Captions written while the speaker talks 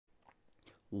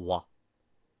Wah.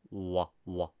 Wah,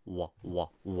 wah, wah, wah,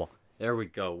 wah. There we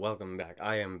go. Welcome back.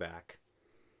 I am back.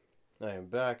 I am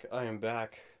back. I am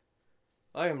back.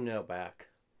 I am now back.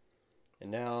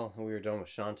 And now we are done with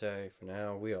Shantae. For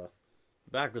now, we are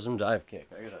back with some Divekick.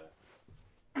 I gotta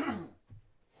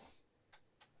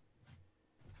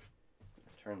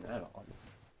turn that on.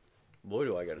 Boy,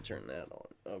 do I gotta turn that on.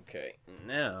 Okay,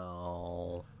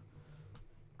 now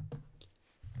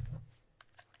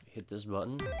hit this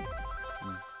button.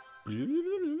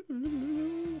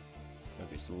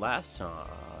 Okay, so last time,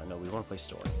 no, we want to play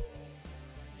story.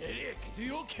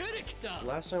 So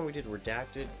last time we did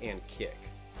Redacted and Kick.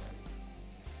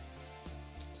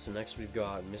 So next we've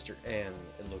got Mr. N,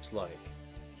 it looks like.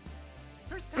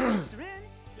 First time, Mr. N.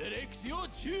 Select your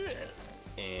jewels.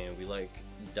 And we like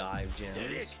dive gems.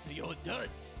 Select your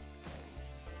duds.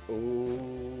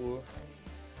 Oh.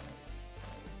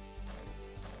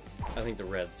 I think the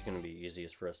red's gonna be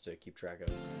easiest for us to keep track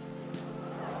of.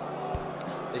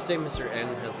 They say Mr. N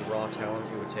has the raw talent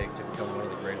it would take to become one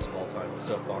of the greatest of all time, but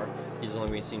so far, he's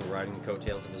only been seen riding the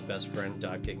coattails of his best friend,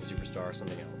 dive-kicking superstar, or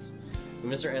something else.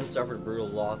 When Mr. N suffered a brutal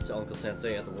loss to Uncle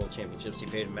Sensei at the World Championships, he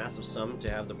paid a massive sum to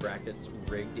have the brackets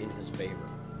rigged in his favor.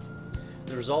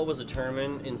 The result was a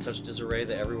tournament in such disarray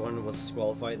that everyone was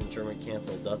disqualified and the tournament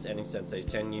cancelled, thus ending Sensei's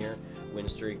 10-year win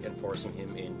streak and forcing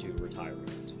him into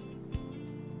retirement.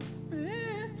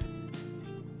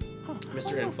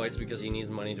 Mr. N fights because he needs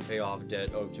money to pay off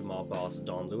debt owed to mob boss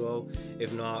Don Luo.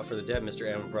 If not for the debt, Mr.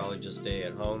 N would probably just stay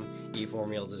at home, eat 4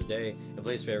 meals a day, and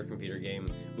play his favorite computer game,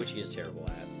 which he is terrible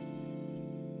at.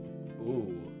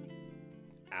 Ooh.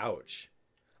 Ouch.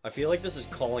 I feel like this is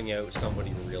calling out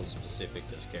somebody real specific,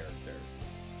 this character.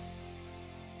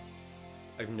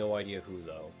 I have no idea who,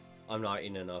 though. I'm not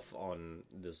in enough on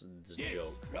this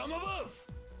joke. From above.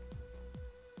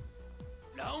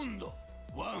 Round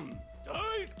 1.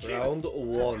 Round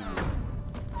 1.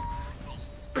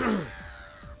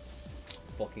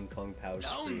 Fucking Kung Pao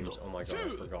screams. Oh my god, I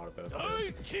forgot about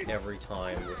this. Every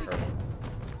time with her.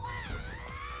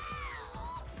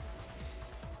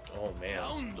 Oh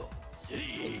man.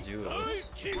 Let's do this.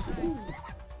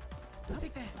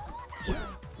 Take that.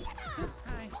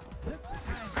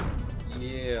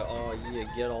 Yeah, oh yeah,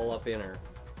 get all up in her.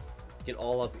 Get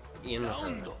all up in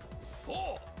her.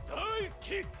 4. Dive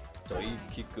kick.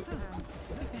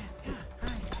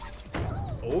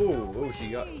 Oh, she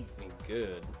got me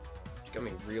good. She got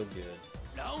me real good.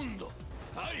 Round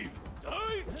 5.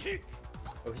 Dive kick.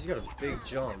 Oh, he's got a big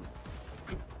jump.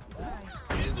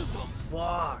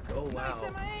 Fuck. Oh wow.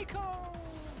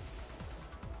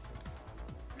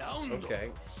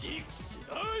 Okay. 6.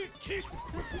 Dive kick.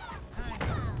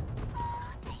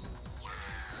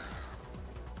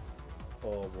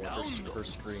 Oh boy, her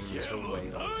screams, her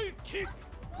wails. Take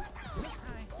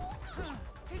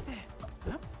that.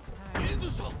 Let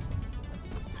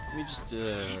me just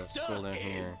scroll down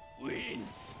here.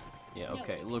 Wins. Yeah,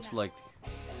 okay. It looks like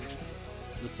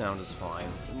the sound is fine.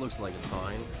 It looks like it's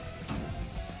fine.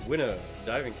 Winner,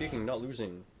 diving, kicking, not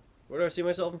losing. Where do I see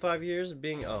myself in 5 years?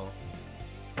 Being I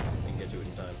can get to it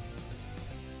in time.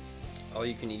 All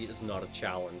you can eat is not a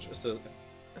challenge. It says,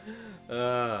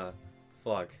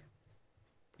 fuck.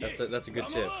 That's a good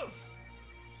tip.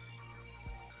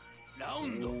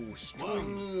 Ooh,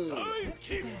 string.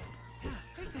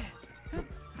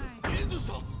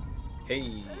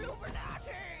 Hey.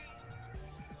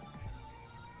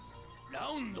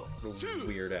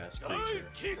 Weird ass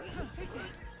creature.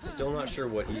 Still not sure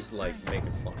what he's like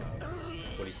making fun of.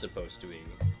 What he's supposed to be.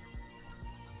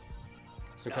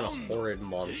 Some kind of horrid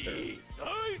monster.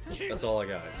 That's all I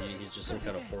got. He's just some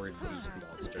kind of horrid beast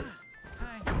monster.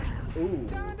 Ooh.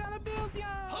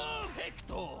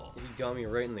 He got me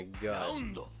right in the gut.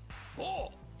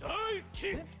 Oh.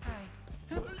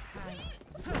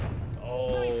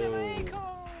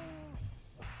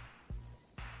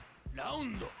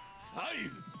 Round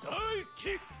 5. Dive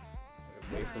kick.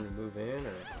 Wait for him to move in,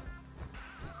 or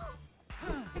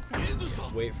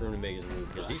wait for him to make his move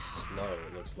because he's slow.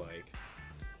 It looks like.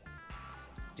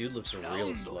 Dude looks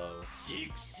real slow.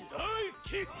 6. Dive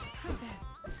kick.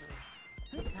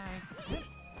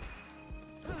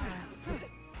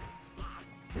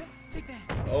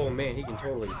 Oh man, he can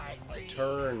totally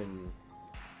turn and.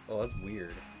 Oh, that's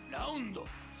weird. I don't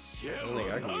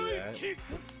think I can do that.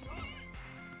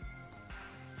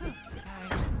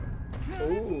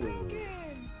 Ooh.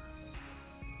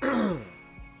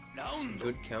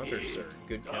 Good counter, sir.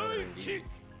 Good counter indeed.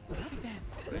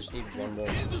 I just need one more.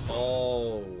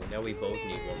 Oh, now we both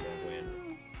need one more win.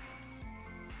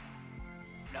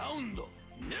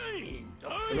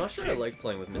 I'm not sure I like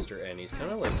playing with Mr. N. He's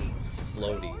kind of like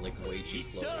floaty, like way too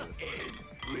floaty.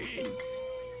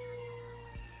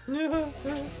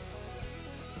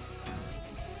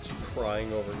 Just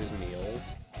crying over his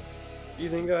meals. Do you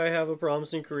think I have a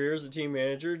promising career as a team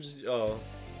manager? Just, oh.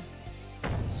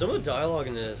 Some of the dialogue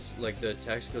in this, like the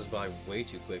text goes by way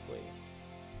too quickly.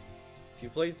 If you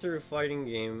played through a fighting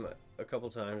game a couple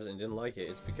times and didn't like it,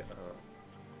 it's because...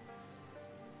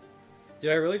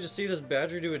 Did I really just see this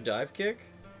badger do a dive kick?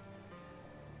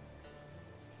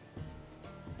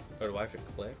 Or do I have to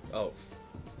click? Oh.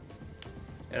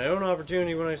 And I own an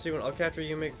opportunity when I see one. I'll capture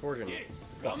you and make a fortune.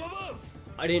 Fuck.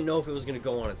 I didn't know if it was going to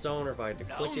go on its own or if I had to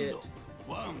click it.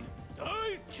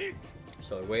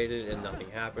 So I waited and nothing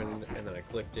happened, and then I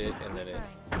clicked it, and then it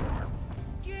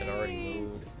had already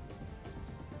moved.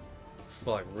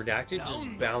 Fuck, Redacted just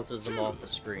bounces them off the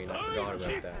screen. I forgot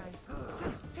about that.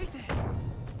 Take that.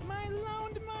 My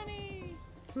loaned money.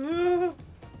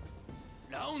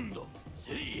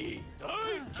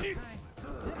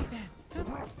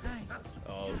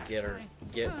 Oh, get her.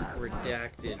 Get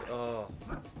Redacted. Oh.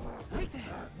 Take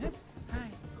that.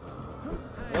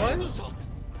 What?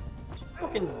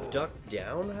 Fucking duck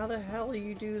down? How the hell do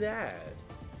you do that?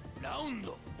 Round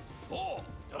 4.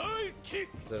 Divekick.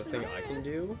 Is that a thing I can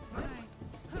do?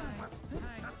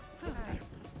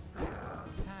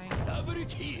 Double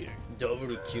kill.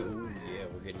 Double kill. Ooh, yeah,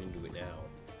 we're getting into it now.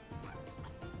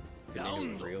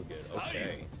 Getting into it real good.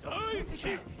 Okay.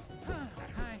 Divekick.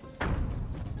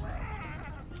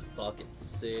 Fucking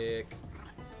sick.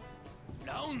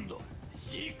 Round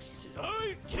 6.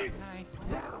 Divekick.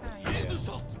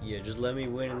 Yeah, just let me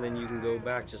win and then you can go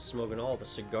back to smoking all the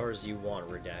cigars you want,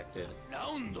 Redacted.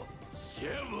 Round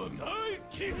 7.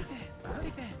 Divekick.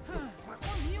 Take that.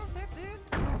 One heals, that's it.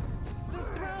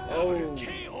 Oh,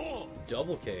 KO.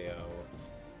 double KO.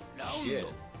 Shit.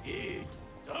 8.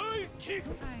 Divekick.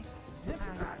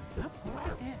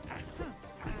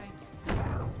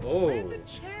 Oh. Where'd the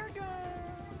chair go?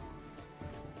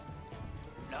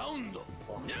 Round. Fuck.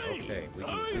 Okay, we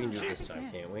can do it this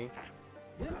time, can't we?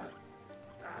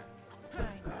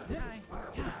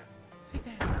 Take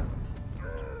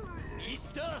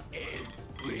that.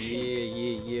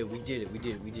 Yeah, we did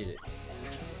it.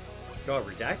 God,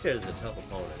 Redacted is a tough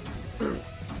opponent. I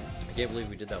can't believe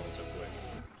we did that one so quick.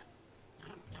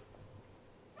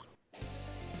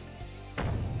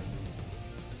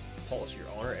 Polish your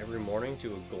honor every morning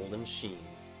to a golden sheen.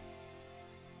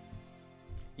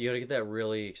 You gotta get that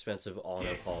really expensive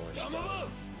honor polish though.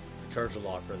 Charge a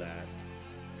lot for that.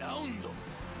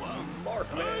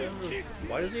 Mark, man.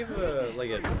 Why does he have a like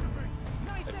a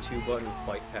 2-button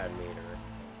fight pad meter?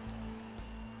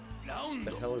 What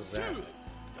the hell is that?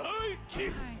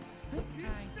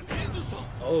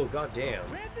 Oh, goddamn.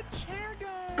 Where'd the chair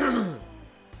go?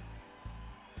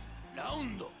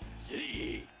 Round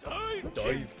 3.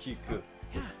 Dive kick.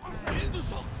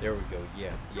 There we go.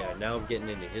 Yeah. Now I'm getting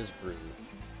into his groove.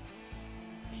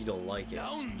 He don't like it.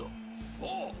 Round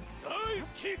 4.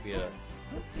 We gotta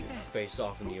face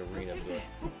off in the arena.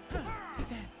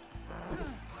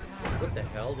 What the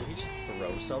hell? Did he just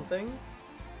throw something?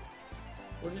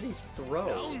 What did he throw?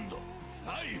 Round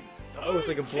 5. Oh, it's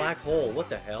like a black hole. What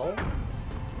the hell?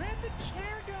 Where'd the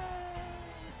chair go?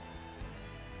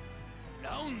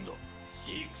 Round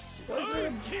 6.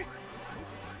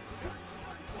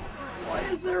 Why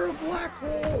is there a black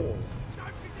hole?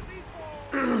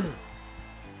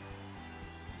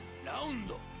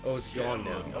 Oh, it's gone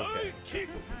now. Okay.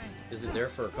 Is it there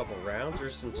for a couple rounds or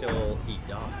just until he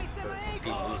dies? Or he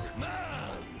loses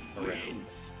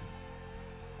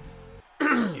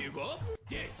Give up?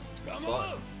 Yes. Come Fun.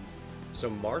 on.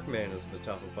 So Markman is the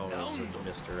tough opponent for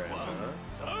Mr. N,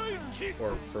 huh?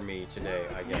 Or for me today,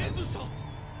 I guess.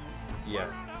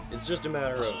 Yeah. It's just a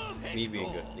matter of me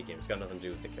being good at the game. It's got nothing to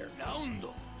do with the characters. Round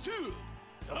 2.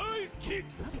 Divekick.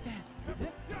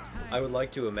 I would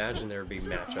like to imagine there would be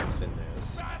matchups in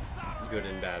this. Good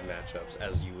and bad matchups,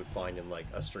 as you would find in like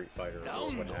a Street Fighter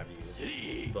or what have you.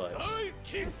 But I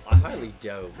highly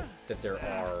doubt that there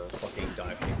are fucking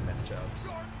dive kick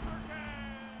matchups.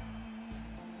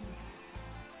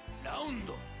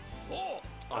 Round 4.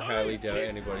 I highly doubt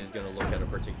anybody's gonna look at a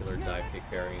particular dive kick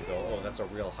pairing and go, oh, that's a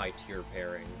real high tier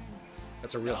pairing.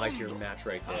 That's a real high tier match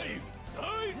right there.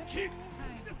 Divekick.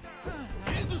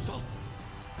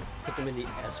 Put them in the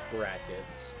S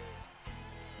brackets.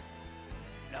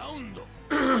 Round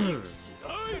 6.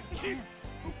 Divekick.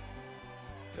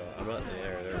 God, I'm not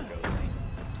there. There it goes.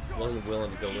 Wasn't willing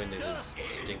to go into his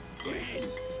stink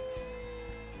place.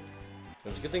 It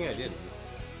was a good thing I didn't.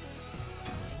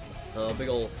 Big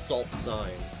ol' salt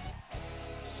sign.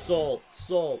 Salt,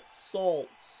 salt, salt,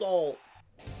 salt.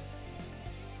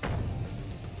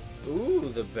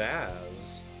 Ooh, the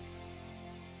Baz.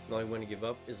 Knowing when to give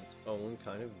up is its own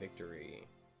kind of victory.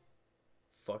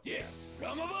 fuck yeah. Yes,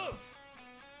 from above.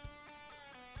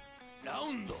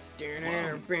 Round.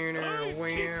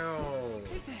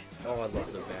 Oh, I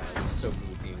love the bat. It's so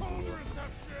goofy and cool.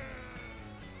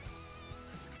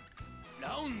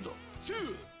 Round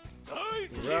 2.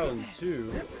 Round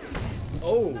 2.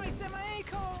 Oh!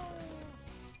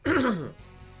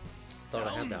 Thought I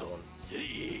had that one.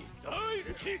 3.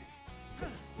 Divekick.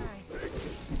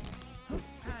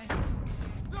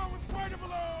 That was quite a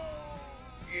blow.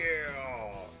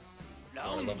 Yeah!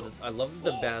 I love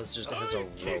that the Baz just has a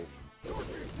rope.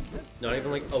 Not even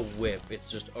like a whip,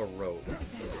 it's just a rope.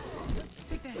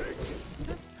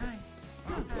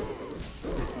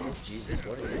 Jesus,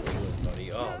 what are you doing,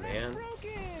 buddy? Oh, man.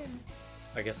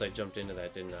 I guess I jumped into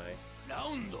that, didn't I?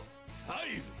 Round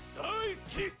 5.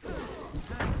 Divekick.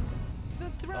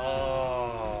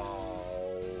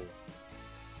 Oh.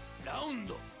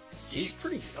 Round. He's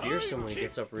pretty fearsome when he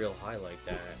gets up real high like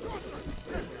that.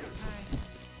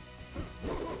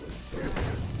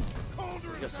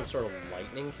 He got some sort of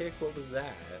lightning kick? What was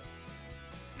that?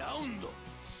 Round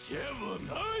 7.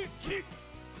 Divekick.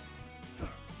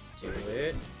 Do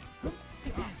it.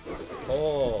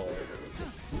 Oh.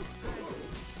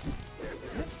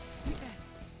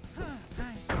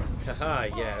 Haha,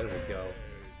 yeah, there we go.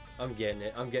 I'm getting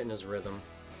it. I'm getting his rhythm.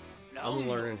 I'm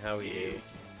learning how he do.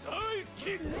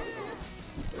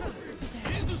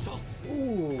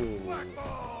 Ooh.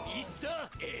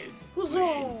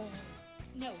 Wins.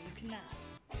 No, you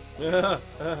cannot.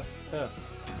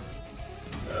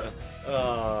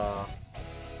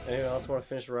 Anyone else want to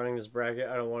finish running this bracket?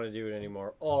 I don't want to do it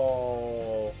anymore.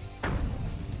 Oh.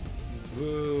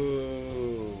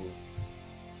 Boo.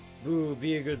 Boo,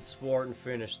 be a good sport and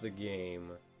finish the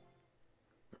game.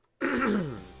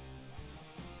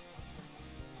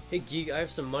 Hey Geek, I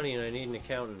have some money and I need an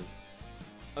accountant.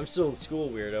 I'm still in school,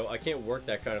 weirdo. I can't work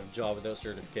that kind of job without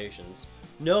certifications.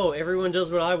 No, everyone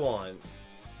does what I want.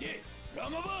 Yes,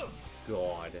 from above.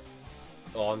 God.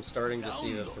 Oh, I'm starting to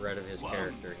see the thread of his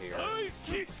character here.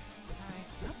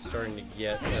 Starting to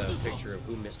get a picture of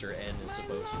who Mr. N is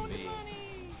supposed to be.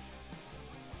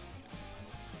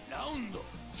 Round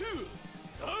 2.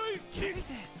 Divekick.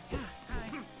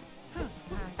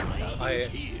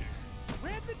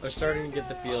 I'm starting to get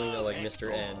the feeling that like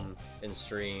Mr. N and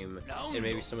Stream and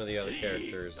maybe some of the other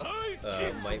characters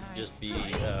might just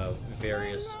be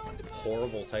various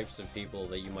horrible types of people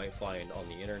that you might find on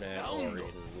the internet or in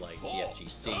like the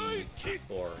FGC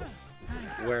or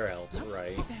where else,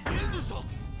 right?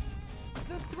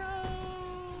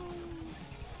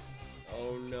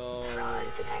 Oh no.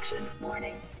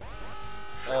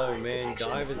 Oh man,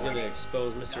 Dive is gonna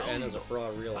expose Mr. N as a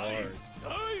fraud real hard.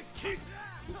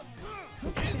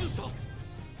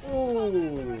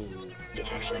 Ooh.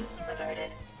 Detection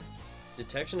averted.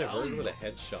 Detection averted with a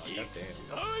headshot. God damn.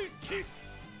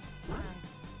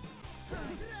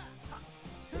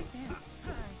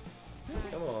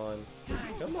 Come on.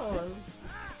 Come on.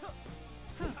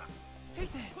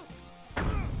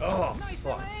 Oh,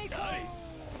 fuck. I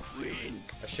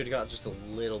should have got just a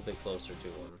little bit closer to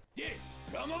him. Yes,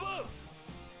 from above.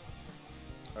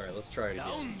 Alright, let's try it again.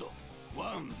 Round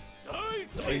 1. Oh,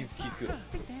 you keep good.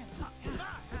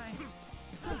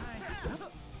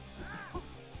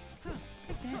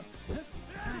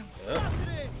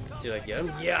 Did I get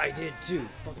him? Yeah, I did too.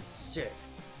 Fucking sick.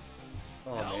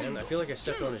 Oh man, I feel like I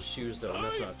stepped on his shoes though, and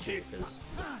that's not cool because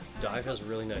Dive has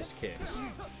really nice kicks.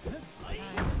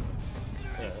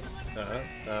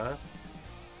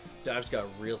 Dive's got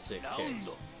real sick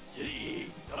kicks.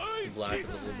 Black with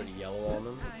a little bit of yellow on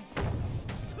them.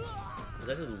 Is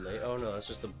that his leg? Oh no, that's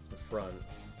just the front.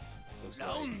 Looks like.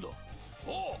 Round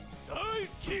 4.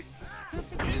 Divekick.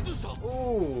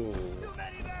 Ooh!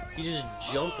 He just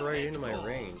jumped right into my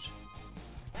range.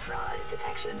 Fraud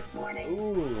detection warning.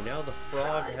 Ooh, now the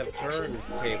frog have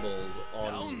turntabled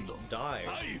on Dive.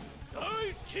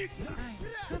 Divekick.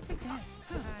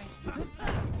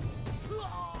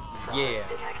 Yeah.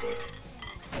 Detected.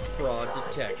 Fraud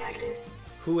detected.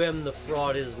 Who am the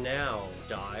fraud is now,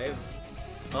 Dive?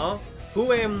 Huh?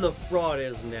 Who am the fraud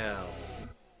is now?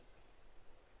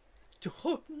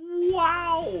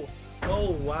 Wow!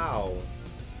 Oh, wow.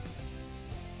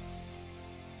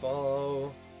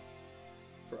 Follow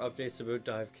for updates about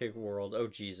Divekick World. Oh,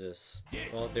 Jesus.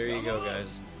 Well, there you go,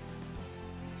 guys.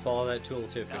 Follow that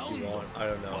tooltip if you want. I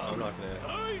don't know. I'm not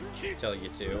gonna tell you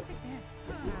to.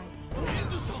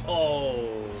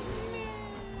 Oh!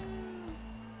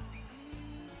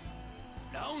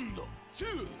 Round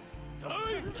 2.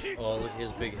 Divekick. Oh, look at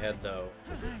his big head, though.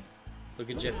 Look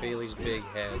at Jeff Bailey's big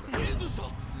head.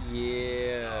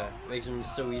 Yeah, makes him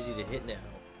so easy to hit now.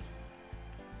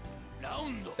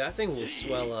 That thing will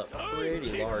swell up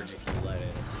pretty large if you let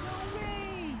it.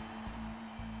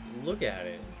 Look at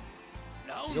it.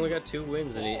 He's only got 2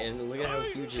 wins and look at how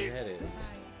huge his head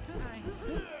is.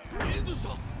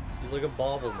 He's like a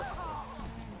bobble now.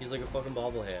 He's like a fucking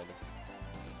bobblehead.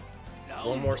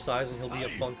 One more size and he'll be a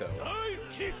Funko.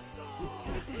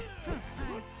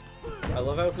 I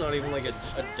love how it's not even like a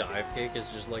dive kick,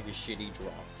 it's just like a shitty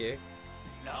drop kick.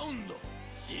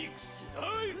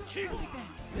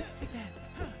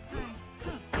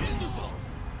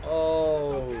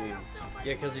 Oh,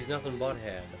 yeah, because he's nothing but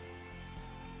head.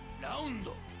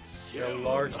 Look how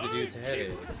large the dude's head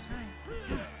is.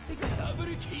 It's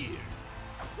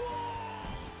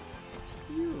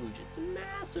huge, it's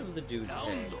massive, the dude's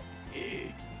head.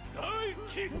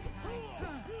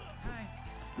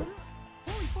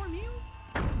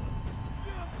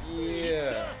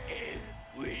 Yeah.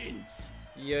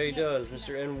 Yeah, he does.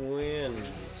 Mr. N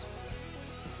wins.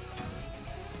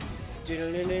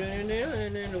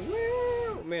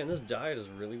 Man, this diet is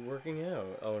really working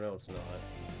out. Oh no, it's not.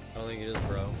 I don't think it is,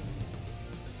 bro.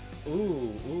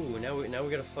 Ooh, now we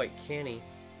gotta fight Kenny.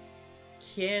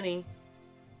 Kenny.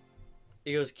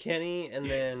 He goes Kenny and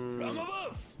then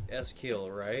S kill,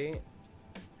 right?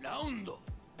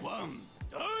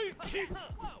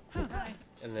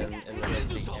 And then at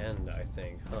the end, I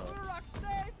think, huh?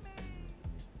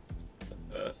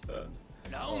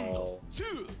 Oh.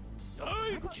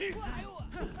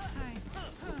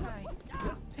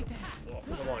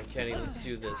 Come on, Kenny, let's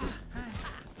do this.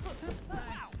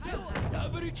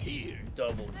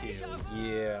 Double kill,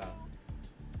 yeah.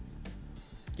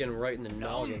 Getting right in the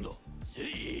noggin.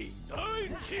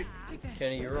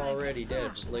 Kenny, you're already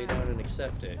dead. Just lay down and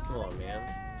accept it. Come on, man.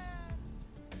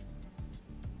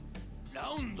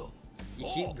 You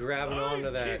keep grabbing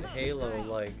onto that halo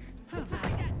like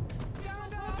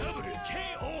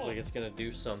it's gonna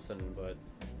do something, but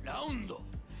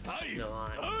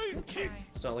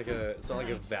it's not like a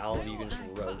valve you can just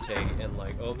rotate and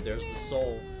like, oh, there's the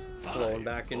soul flowing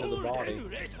back into the body.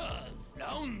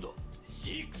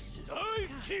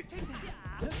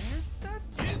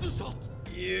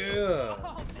 Yeah.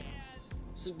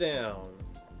 Sit down.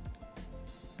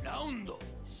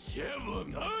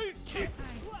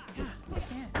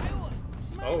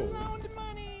 Oh.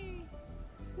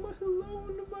 My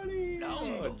loan money.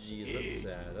 Oh, jeez, that's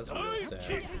sad. That's really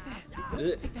sad.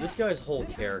 This guy's whole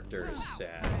character is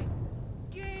sad.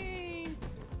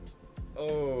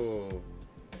 Oh.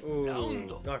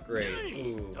 Ooh, not great.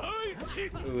 Ooh.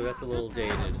 Ooh, that's a little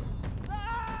dated.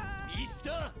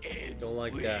 Don't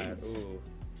like that. Ooh.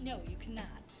 No, you cannot.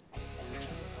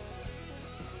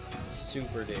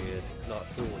 Super dated. Not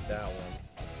cool with that one.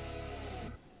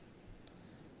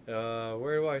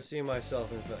 Where do I see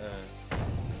myself in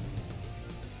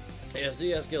yeah,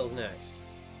 CS Gill's next.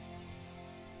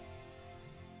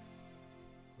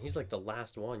 He's like the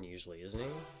last one usually, isn't he?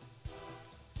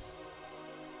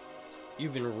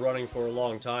 You've been running for a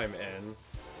long time, N.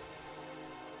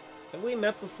 Have we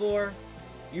met before?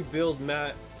 You build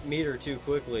meter too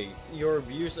quickly. Your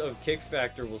abuse of kick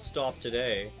factor will stop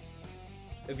today.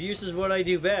 Abuse is what I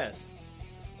do best.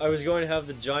 I was going to have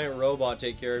the giant robot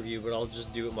take care of you, but I'll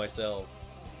just do it myself.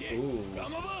 Ooh.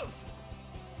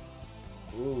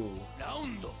 Ooh.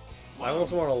 I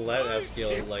almost want to let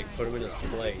Eskil, like, put him in his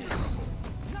place.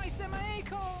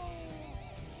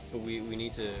 But we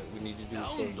need to do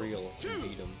it for real to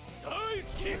beat him.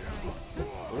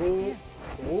 Ooh.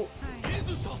 Ooh.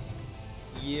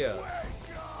 Yeah.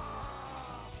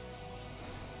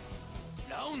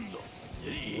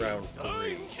 Round 3.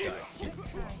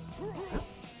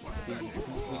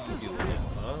 What you doing now,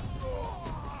 huh?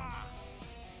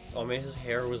 Oh man, his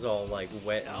hair was all like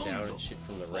wet and down and shit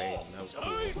from the rain. That was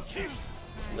cool.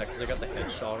 Is that because I got the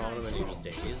headshot on him and he was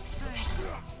dazed?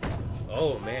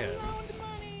 Oh man.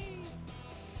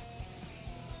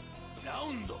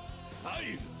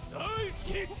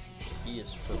 He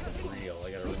is for real.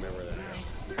 I gotta remember that now.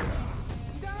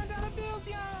 He's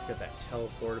got that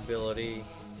teleport ability.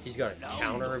 He's got a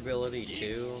counter ability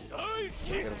too.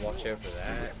 You gotta watch out for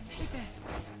that.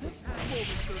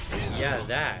 Yeah,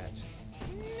 that.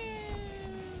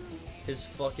 His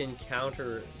fucking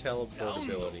counter teleport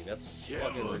ability. That's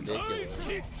fucking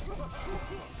ridiculous.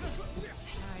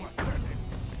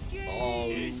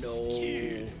 Oh no.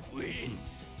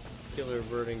 Killer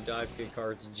Birding Divekick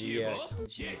Hearts GX.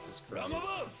 Jesus Christ.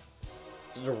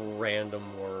 Just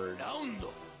random words.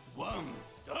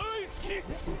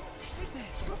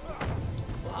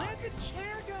 Let the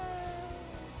chair go.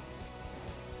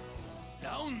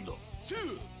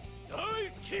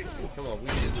 Come on, we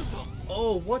can...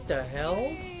 Oh, what the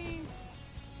hell?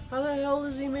 How the hell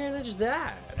does he manage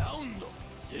that?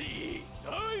 three,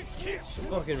 dive kick. It's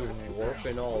fucking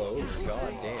warping all over,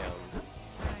 god damn.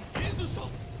 End shot.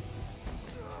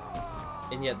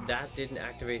 And yet that didn't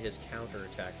activate his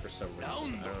counterattack for some reason.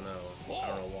 I don't know. I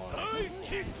don't know why. Dive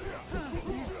kick.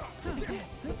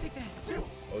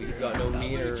 Oh, you've got no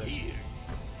meter. Here.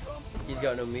 He's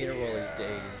got no meter while he's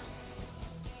dazed.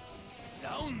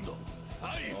 Round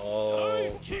five. Oh,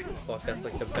 Dive kick. fuck, that's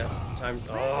like the best time.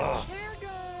 Oh.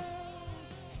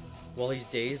 While he's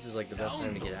dazed is like the best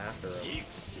time to get after him.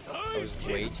 Six. I was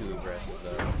way too aggressive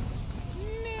though.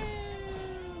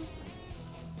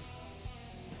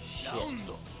 Shit. Round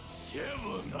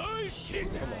seven. Dive kick.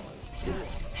 Come on.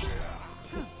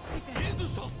 End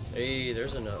shot. Hey,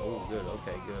 there's another. Oh, good.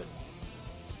 Okay, good.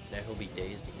 Now he'll be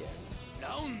dazed again.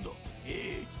 Round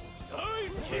eight. Dive I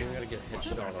kick. ain't gotta get a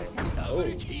headshot on him this time.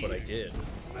 Oh, but I did.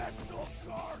 Metal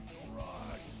guard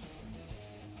rush.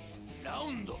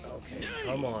 Round. Okay,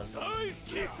 come on. Dive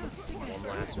kick. One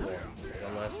last one.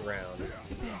 One last round.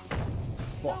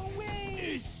 Fuck.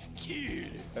 This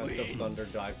kid. Best of wins. Thunder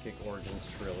Dive Kick Origins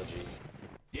Trilogy.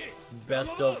 Yes.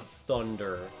 Best of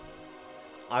Thunder.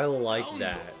 I like Round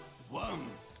that. one.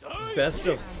 Dive Best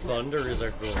kick. of Thunder is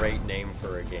a great name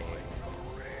for a game.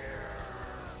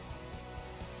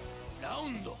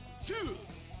 Round two.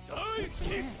 Dive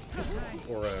kick.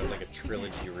 Or like a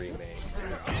trilogy remake.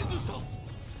 End shot.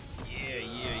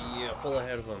 Yeah. Pull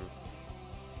ahead of him.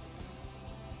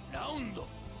 Round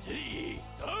three.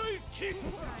 Dive kick.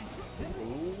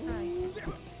 Ooh.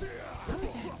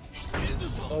 End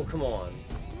shot. Oh, come on.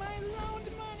 My loaned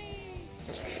money!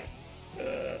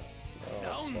 Oh,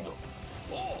 Round fuck.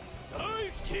 four.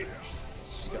 Dive kick.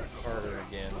 It's just got harder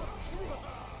again.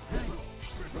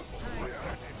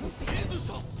 End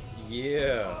shot.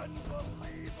 Yeah.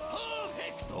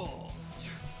 Perfecto.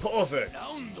 Perfect.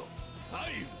 Round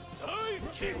five.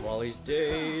 Dive kick. While he's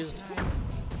dazed.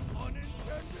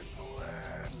 Unintended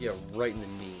blast. Yeah, right in the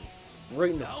knee.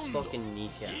 Right in the Round fucking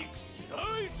kneecap. six.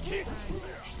 Dive kick.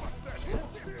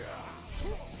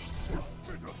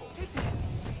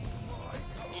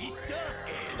 Easter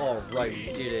egg. Alright, we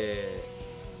did it.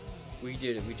 We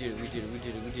did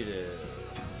it.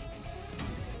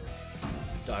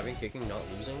 Diving, kicking, not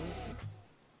losing.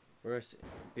 Where's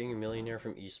being a millionaire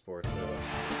from esports though?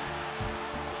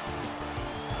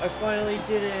 I finally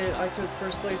did it! I took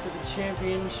first place at the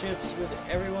championships with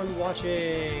everyone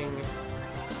watching!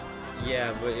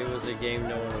 Yeah, but it was a game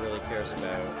no one really cares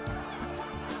about.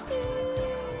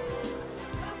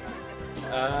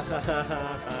 Ah ha ha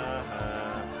ha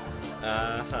ha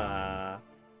ha ha.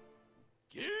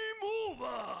 Game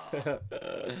over.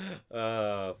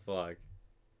 Oh, fuck.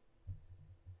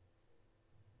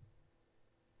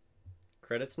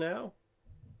 Credits now?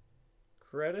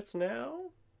 Credits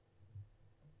now?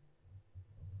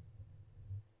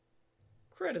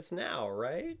 Credits now,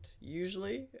 right?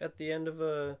 Usually at the end of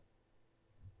a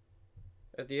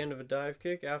dive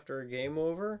kick after a game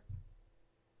over.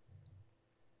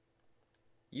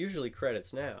 Usually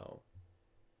credits now.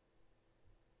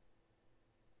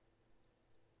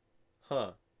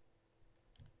 Huh.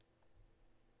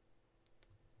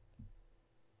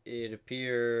 It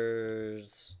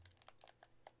appears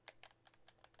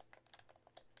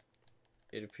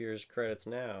credits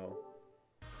now.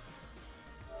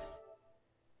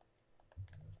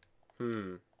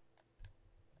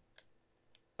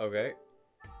 Okay.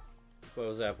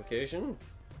 Close application.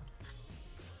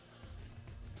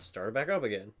 Start it back up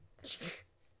again.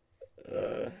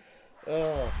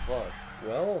 Oh, fuck.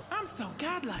 Well, I'm so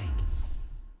godlike!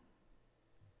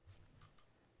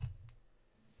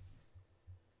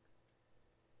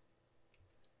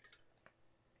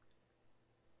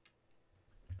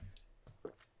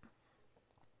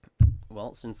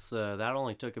 since that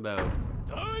only took about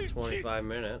 25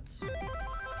 minutes,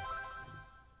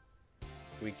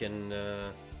 we can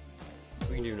do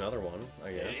another one,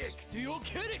 I guess. Select your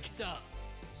character.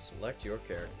 Select your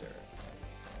character.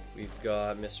 We've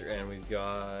got Mr. N, we've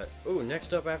got... Ooh,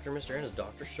 next up after Mr. N is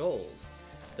Dr. Shoals.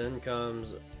 Then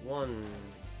comes one...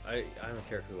 I don't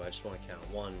care who, I just want to count.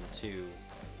 1, 2,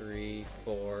 3,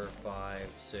 4, 5,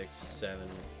 6, 7,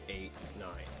 8, 9.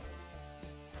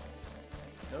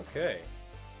 Okay.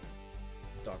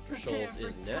 Dr. Shoals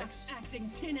is next. Acting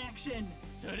tin action!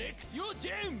 Select your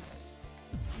gems.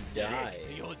 Die.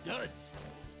 Select your duds.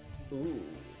 Ooh.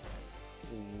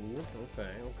 Ooh,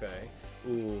 okay.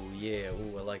 Ooh, yeah,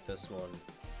 ooh, I like this one.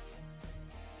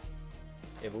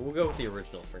 Yeah, but we'll go with the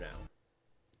original for now.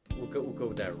 We'll go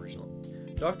with that original.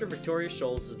 Dr. Victoria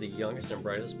Shoals is the youngest and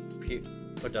brightest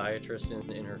podiatrist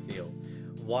in her field.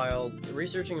 While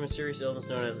researching a mysterious illness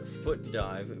known as foot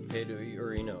dive,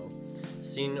 pedorino,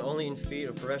 Seen only in feet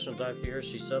of professional dive kickers,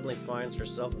 she suddenly finds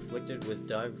herself afflicted with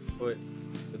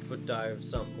foot dive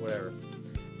something, whatever.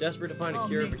 Desperate to find a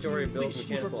cure, Victoria builds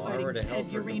mechanical armor to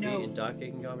help her compete in dive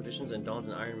kicking competitions and dons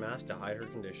an iron mask to hide her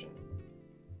condition.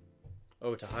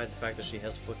 Oh, to hide the fact that she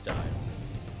has foot dive.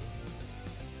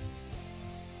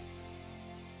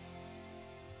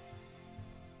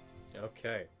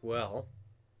 Okay, well.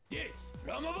 Yes,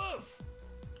 from above.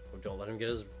 Oh, don't let him get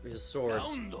his sword.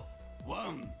 Round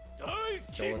one.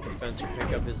 Don't let the fencer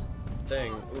pick up his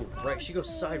thing. Ooh, right, she goes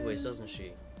sideways, doesn't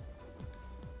she?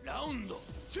 Round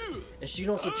two. And she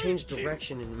can also change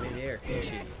direction in midair, can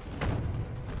she?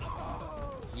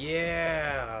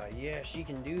 Yeah, she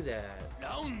can do that.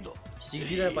 Round. So you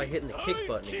do that by hitting the kick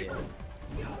button again.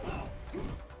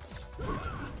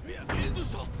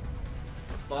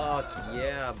 Fuck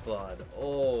yeah, bud.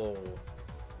 Oh.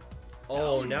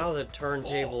 Oh, now the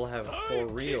turntable have for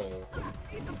real.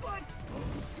 Eat the butt.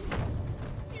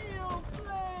 Heal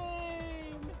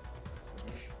flame.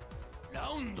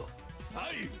 Round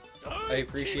five. I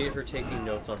appreciate her taking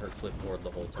notes on her clipboard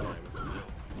the whole time.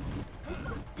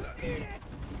 Eat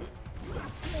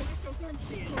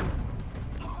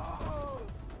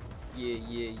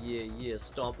it. Yeah.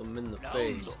 Stomp him in the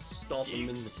face. Stomp him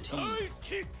in the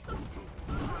teeth.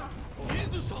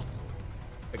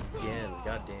 Again,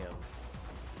 goddamn.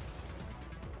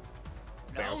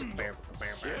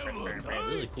 This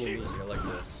is cool music, I like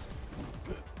this.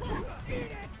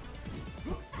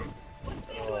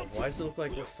 Oh, why does it look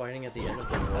like we're fighting at the end of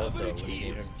the world though when the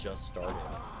game has just started?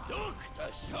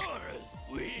 Dr. Shoals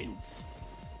wins.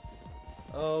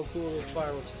 Oh, cool little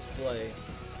fireworks display.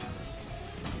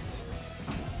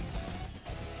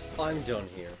 I'm done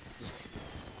here.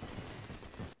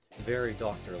 Very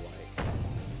doctor-like.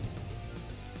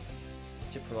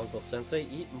 Tip from Uncle Sensei: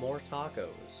 eat more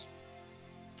tacos.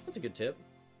 That's a good tip.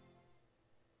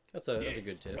 That's a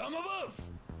good tip. From above.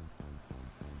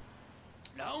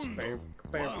 Round Bam,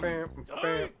 one. bam.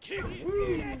 Kick.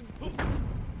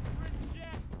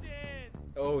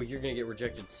 Oh, you're gonna get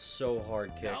rejected so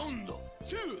hard, kick. Round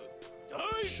two.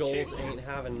 Shoals ain't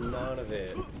having none of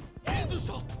it.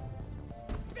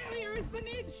 Failure is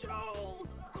beneath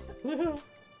Shoals.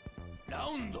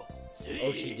 Round three.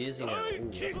 Oh, she dizzy now. Ooh,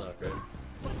 that's not good.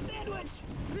 Sandwich.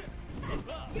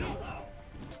 YOLO.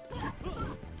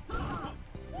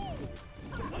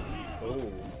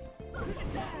 Oh.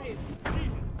 Dive.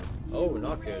 Oh,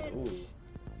 not good. Ooh.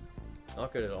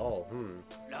 Not good at all.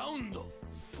 Round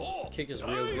four. Kick is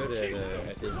real good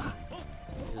at his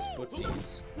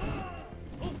footsies.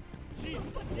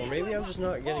 Or maybe I'm just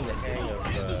not getting the hang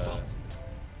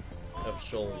of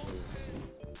Shoals'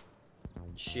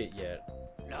 shit yet.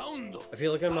 I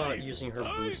feel like I'm not using her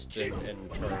boost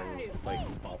and turn like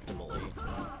optimally.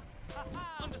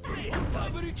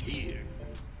 Double kill.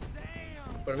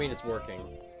 But I mean, it's working.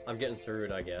 I'm getting through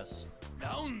it, I guess.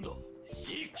 Round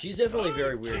six. She's definitely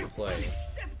very weird to play.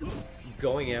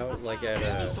 Going out like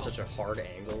at such a hard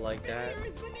angle like that,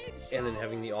 and then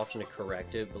having the option to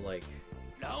correct it, but like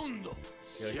Round you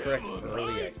gotta correct it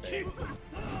early, I think.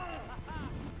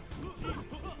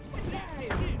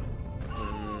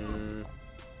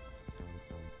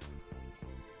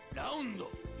 Round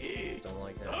eight. Don't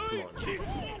like that. Come on.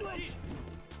 Sandwich.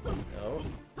 No.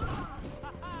 No.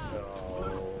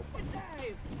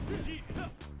 Dive.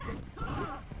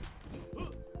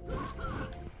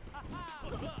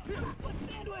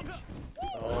 Sandwich.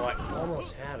 Oh, I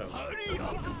almost had him. Hurry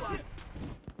up.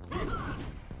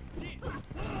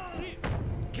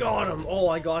 Got him! Oh,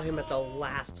 I got him at the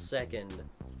last second.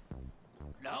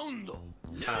 Round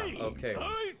Ah, nine. okay.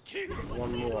 Kick.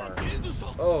 One more.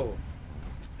 Oh.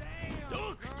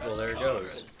 Dr. Well, there it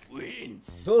goes.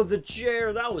 Wins. Oh, the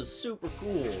chair! That was super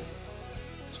cool.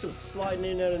 Just comes sliding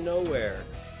in out of nowhere.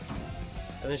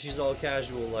 And then she's all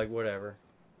casual, like, whatever.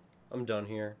 I'm done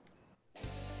here.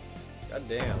 God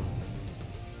damn.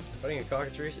 Fighting a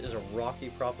cockatrice is a rocky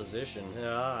proposition.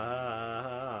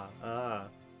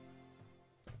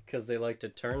 Because they like to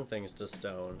turn things to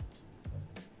stone.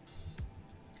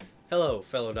 Hello,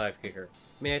 fellow dive kicker.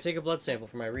 May I take a blood sample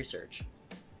for my research?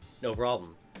 No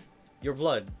problem. Your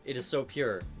blood, it is so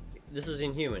pure. This is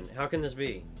inhuman. How can this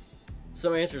be?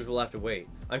 Some answers will have to wait.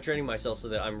 I'm training myself so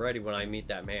that I'm ready when I meet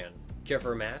that man. Care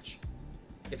for a match?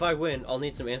 If I win, I'll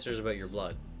need some answers about your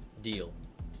blood. Deal.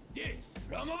 Yes,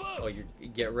 from above. Oh, you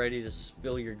get ready to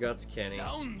spill your guts, Kenny.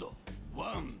 Round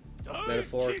one.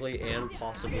 Metaphorically and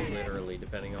possibly literally,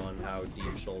 depending on how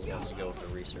deep Shoals wants to go with the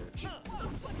research.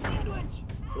 Sandwich.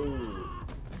 Ooh.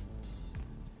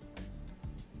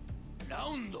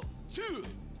 Round two.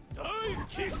 Dive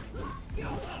kick.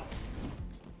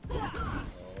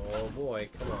 Oh boy,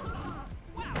 come on.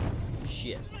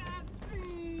 Shit.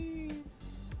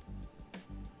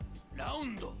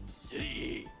 Round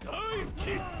 3, dive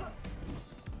kick.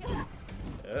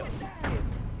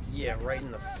 Yeah, right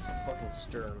in the fucking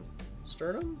sternum.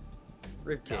 Sternum?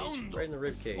 Rib cage. Right in the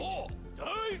rib cage. 4,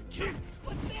 dive kick.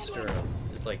 Sternum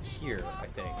is like here, I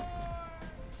think.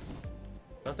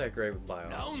 Not that great with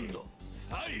biology. Round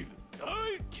 5,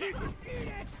 dive kick.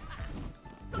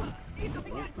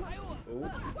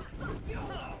 Ooh.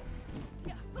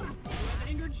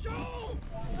 Angered Shoals!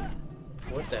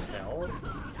 What the hell?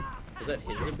 Is that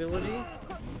his ability?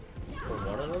 Or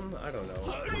one of them? I don't know.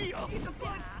 Hurry up.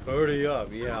 Hurry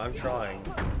up. Yeah, I'm trying.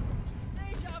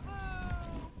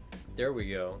 There we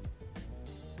go.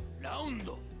 Round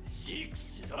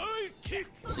 6, dive kick.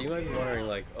 So you might be wondering,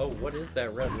 like, oh, what is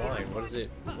that red line? What is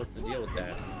it? What's the deal with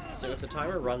that? So if the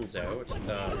timer runs out,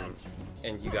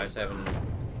 and you guys haven't,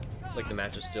 like, the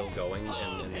match is still going,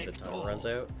 and then the timer runs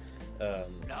out,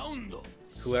 Round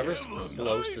whoever's 7,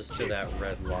 closest dive to kick. that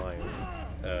red line,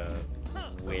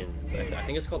 wins. I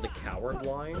think it's called the coward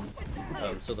line.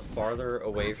 So the farther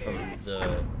away from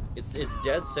the, it's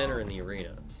dead center in the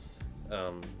arena.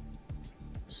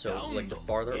 So like the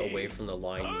farther away from the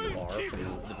line you are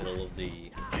from the middle of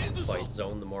the fight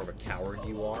zone, the more of a coward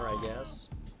you are, I guess.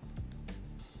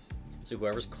 So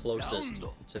whoever's closest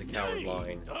to the coward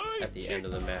line at the end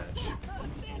of the match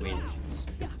wins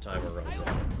if the timer runs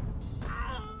out.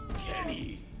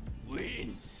 Kenny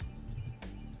wins.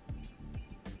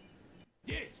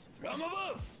 Death from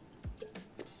above.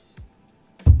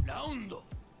 Round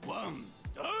 1,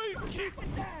 dive kick.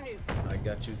 I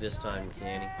got you this time,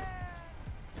 Kenny.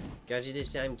 Got you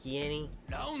this time, Kenny.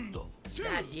 Round 2,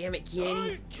 God damn it,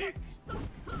 Kenny. dive kick.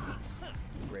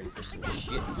 Ready for some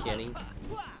shit, Kenny.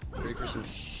 Ready for some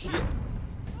shit.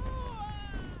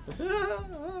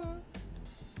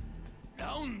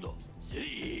 Round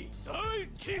 3, dive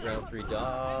kick. Round 3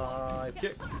 dive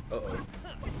kick. Uh-oh.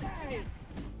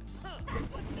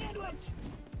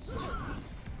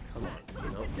 Come on.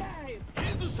 Nope.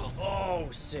 Headshot. Oh,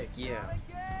 sick, yeah.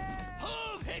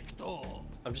 Perfecto.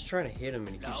 I'm just trying to hit him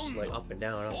and he keeps just like up and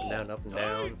down, up and down, up and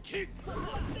down. Dive kick.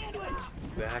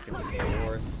 Back and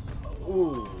forth.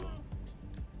 Ooh.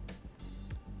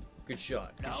 Good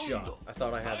shot, good shot. I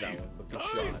thought I had that one, but good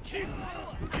shot. Dive kick.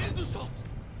 Headshot.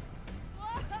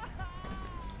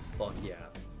 Fuck yeah.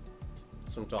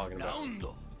 That's what I'm talking about. Round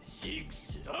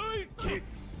 6, dive kick.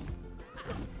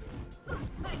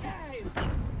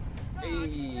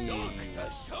 Hey.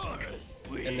 Dr. Shoals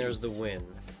wins. And there's the win.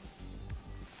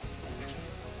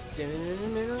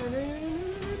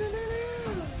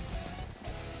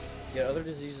 Yeah, other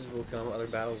diseases will come, other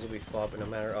battles will be fought, but no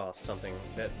matter... Oh, something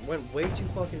that went way too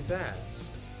fucking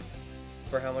fast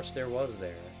for how much there was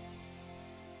there.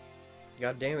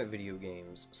 God damn it, video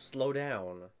games. Slow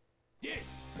down.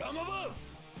 Death from above.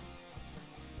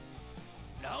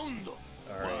 Round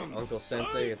Alright, 1, Uncle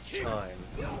Sensei, it's dive kick. time.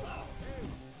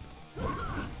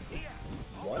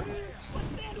 What?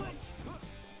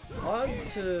 Odd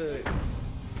to...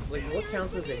 Like, what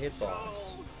counts as a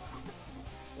hitbox?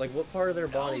 Like, what part of their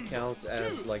body counts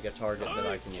as, like, a target that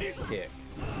I can kick?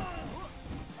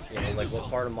 You know, like, what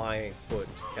part of my foot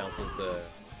counts as the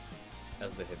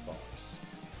hitbox?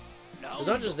 It's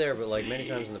not just there, but, like, many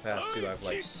times in the past, too, I've,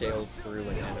 like, sailed through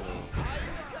an enemy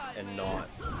and not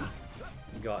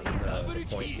gotten the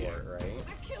point for it, right?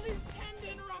 Achilles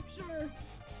tendon rupture!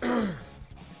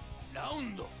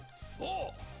 Round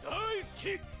 4, dive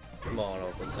kick. Come on,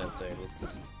 Uncle Sensei, let's do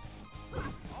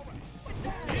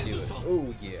it.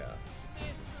 Oh, yeah.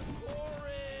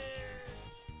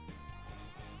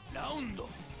 Round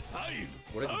 5.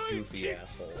 What a goofy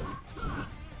asshole.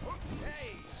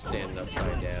 Standing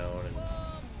upside down and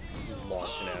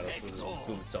launching at us with his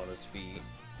boots on his feet.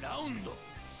 Round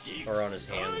 6. Or on his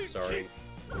hands, sorry.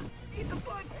 Eat the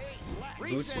foot!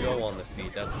 Boots go on the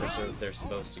feet, that's where they're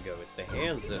supposed to go. It's the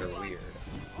hands that are weird.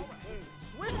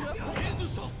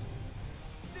 Headshot.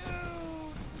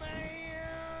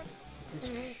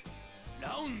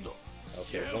 Round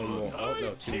Okay, one more. Oh,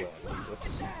 no, two more.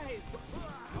 Whoops.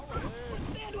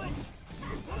 Sandwich!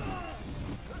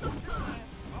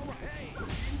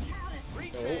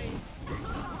 Oh.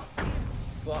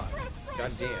 Fuck.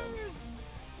 God damn.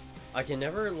 I can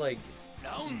never, like,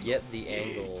 get the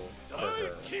angle for her.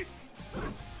 dive kick.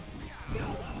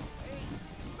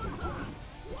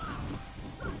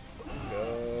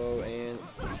 Go and...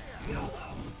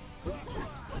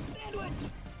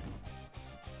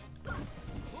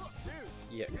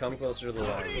 Yeah, come closer to the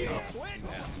line, you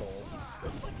asshole.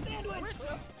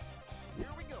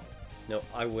 No,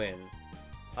 I win.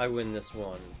 I win this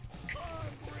one.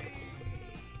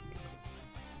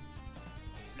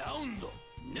 Round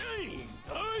Nine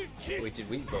dive kick. Wait, did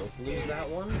we both lose that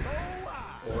one?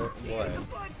 Or what?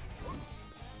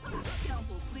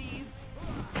 Scalpel, please.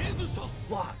 Henderson.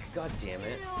 Fuck, god damn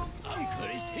it.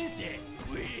 Uncle Sensei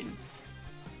wins.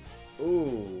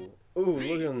 Ooh, look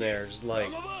at him there, just like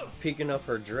peeking up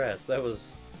her dress. That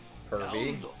was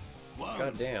pervy. Round one.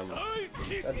 Goddamn. Dive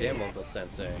kick. Goddamn, Uncle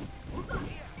Sensei.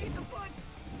 Hit the foot.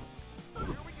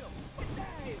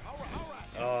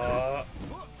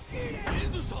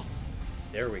 Henderson.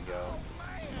 There we go.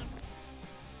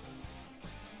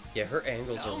 Yeah, her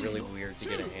angles are really weird to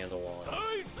get a handle on.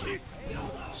 Dive kick.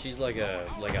 She's like a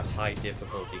high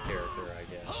difficulty character, I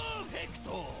guess.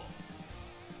 Perfecto.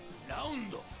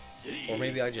 Round three. Or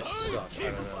maybe I just suck. I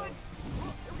don't know.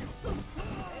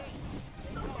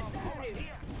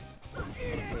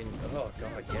 Fucking, oh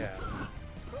god, yeah.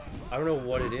 I don't know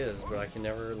what it is, but I can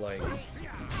never like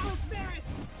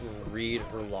read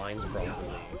her lines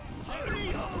properly.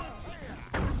 Hurry up.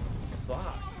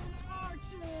 Fuck.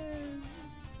 Arches.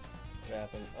 What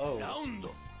happened? Oh. Round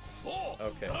four.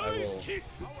 Okay, I Dive will. kick.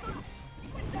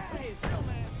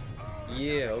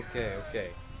 Yeah, okay.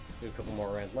 Do a couple more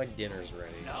rounds. My dinner's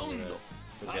ready. I'm Round gonna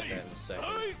forget that in a second.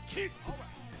 dive kick.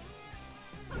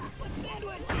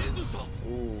 Sandwich. Henderson.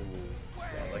 Ooh.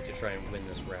 Yeah, I'd like to try and win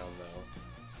this round though.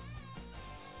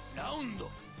 Round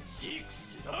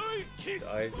six. Dive kick.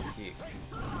 Dive kick.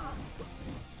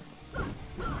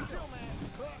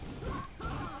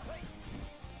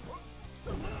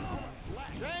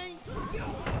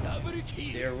 Double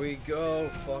kick. There we go.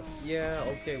 Fuck yeah.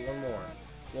 Okay,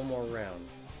 one more round.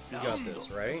 You got this,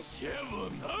 right?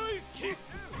 Seven. Dive kick.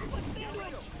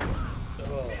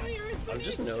 Oh. I'm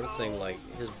just noticing like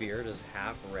his beard is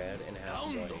half red and half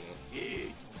Round white.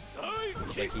 eight. Dive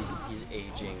Like kick. he's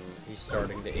aging. He's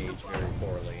starting to age very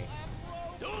poorly.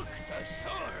 Dr.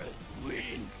 Shoals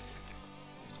wins.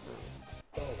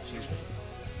 Oh, jeez.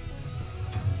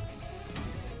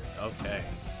 Okay.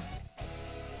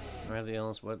 Remember the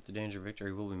illness, what the danger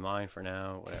victory will be mine for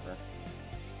now, whatever.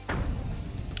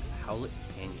 Howlet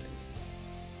Canyon.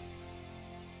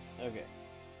 Okay.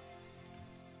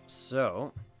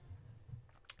 So,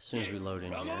 as soon as we load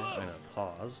in here, I'm gonna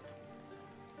pause.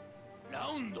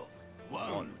 Round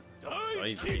one. Dive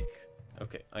Dive kick. kick.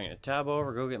 Okay, I'm gonna tab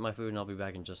over, go get my food, and I'll be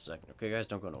back in just a second. Okay, guys,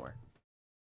 don't go nowhere.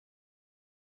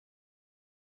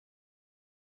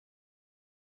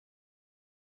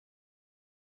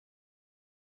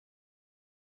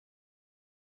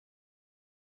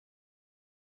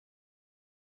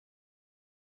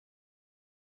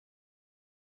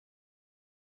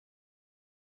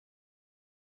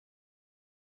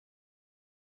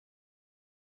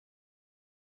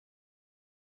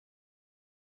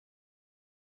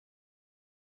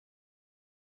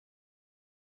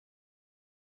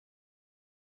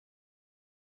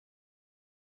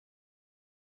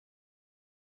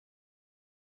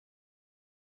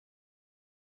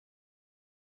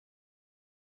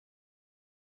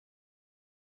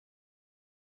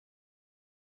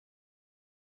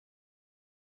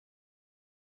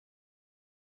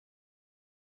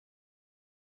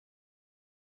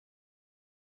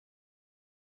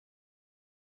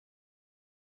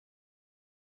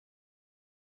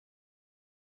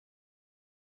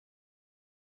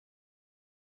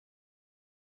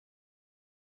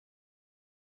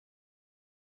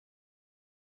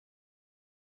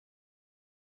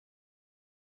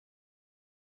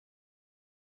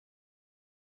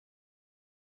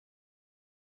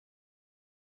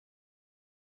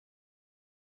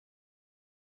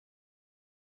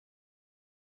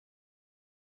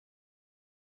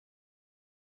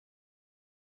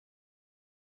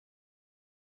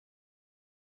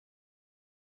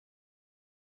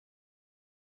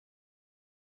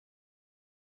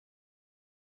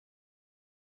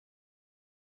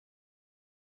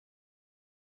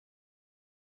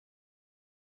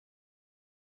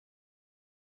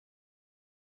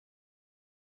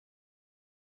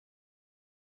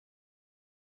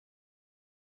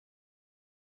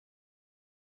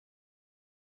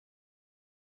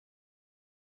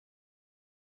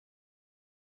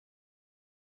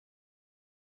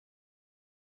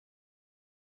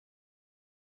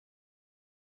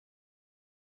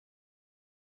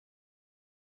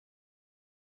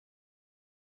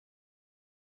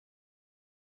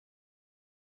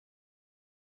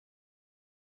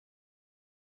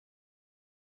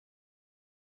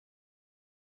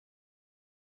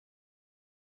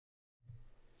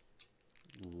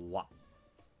 Wah.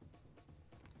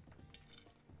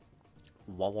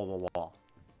 Wah wah wah wah.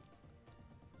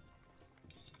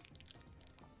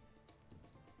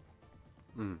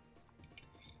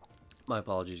 My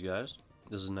apologies, guys.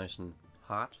 This is nice and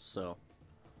hot, so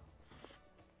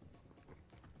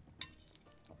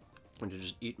I'm going to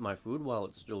just eat my food while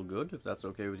it's still good, if that's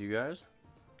okay with you guys.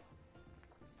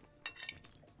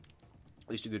 At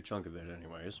least a good chunk of it,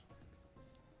 anyways.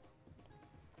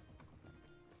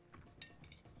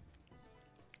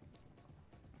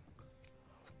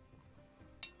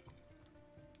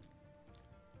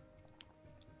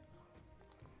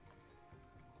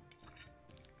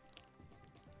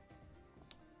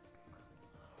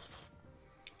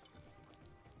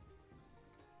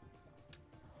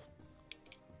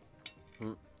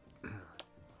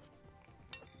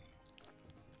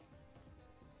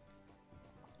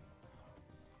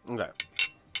 Okay.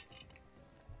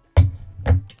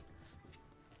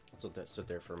 Let's let that sit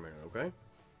there for a minute, okay?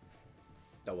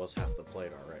 That was half the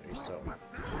plate already, so...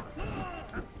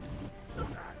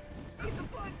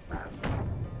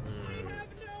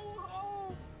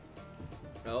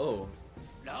 Oh.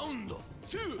 Round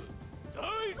 2.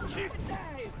 Divekick.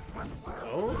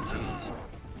 Oh, jeez.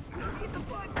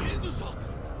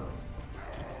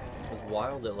 It's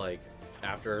wild that, like,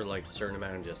 after, like, a certain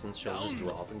amount of distance, she'll just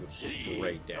drop and go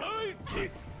straight down.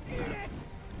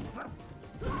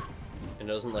 It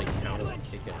doesn't, like, count as a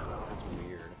kick out. It's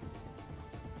weird.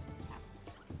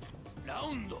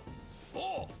 Round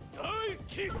 4.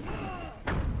 Divekick.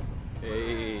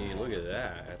 Hey, look at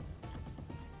that.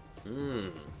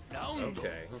 Round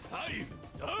Okay. 5.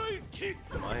 Divekick.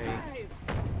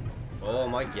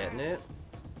 Am I getting it?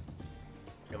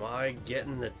 Am I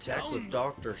getting the tech with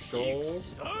Dr.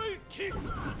 Shoals? Divekick.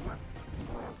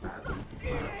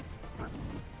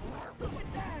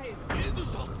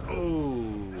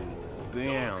 Oh,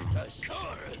 bam. The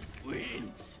Shoals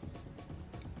wins.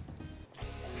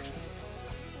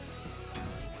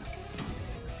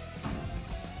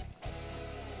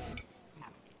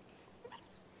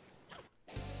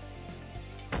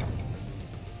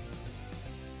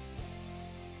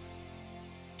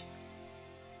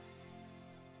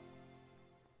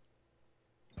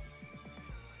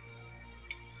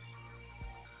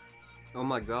 Oh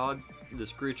my god,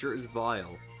 this creature is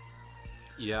vile.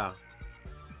 Yeah.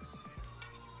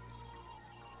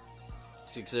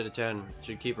 6 out of 10.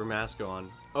 Should keep her mask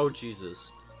on. Oh,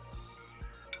 Jesus.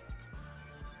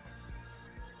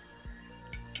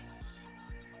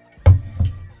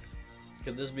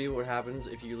 Could this be what happens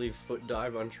if you leave foot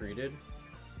dive untreated?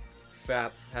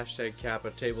 FAP, hashtag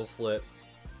Kappa, table flip.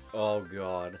 Oh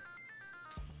god.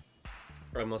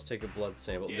 I must take a blood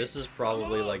sample. This is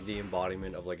probably like the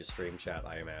embodiment of like a stream chat,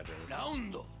 I imagine.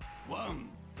 Round 1.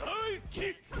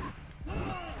 Divekick.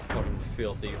 Fucking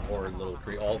filthy, horrid little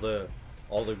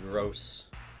all the gross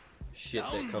shit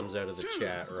that comes out of the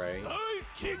chat, right?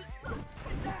 Divekick.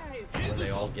 When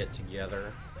they all get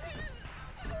together.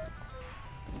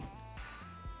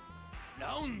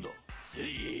 Round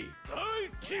 3.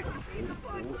 Divekick.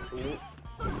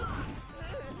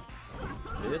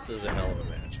 This is a hell of a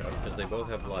matchup because they both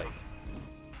have like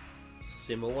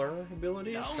similar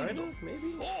abilities, kind of,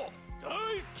 maybe. 4.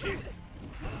 Divekick.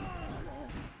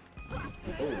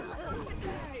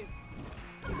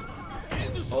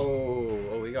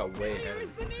 Oh, he got way ahead,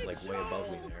 like way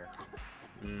above me there.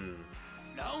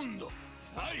 Round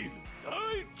 5.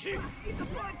 Divekick.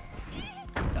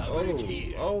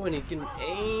 Oh, and he can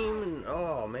aim, and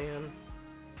oh man.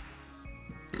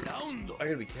 Round I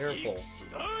gotta be careful. 6.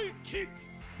 Divekick.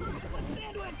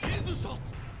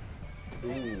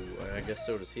 Ooh, I guess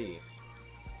so does he.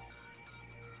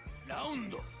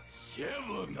 Round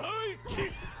 7.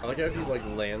 Divekick. I like how if you like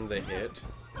land the hit,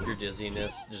 your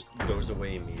dizziness just goes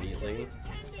away immediately.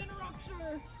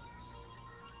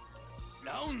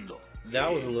 Round.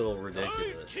 That was a little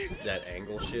ridiculous, that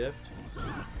angle shift.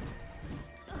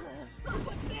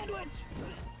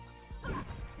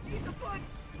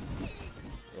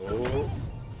 Oh.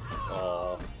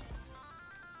 Oh.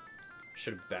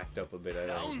 Should have backed up a bit, I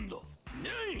think. Round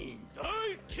 9.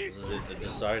 This is the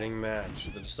deciding match,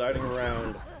 the deciding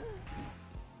round.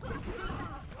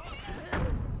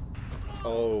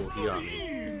 Oh, he got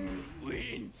me.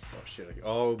 Wins. Oh shit.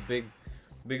 Oh, big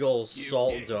ol'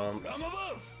 salt dump. From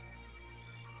above.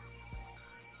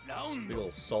 Round Big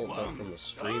ol' salt dump from the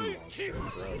stream monster.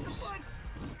 Gross.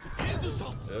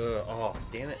 Salt. Oh,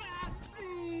 damn it.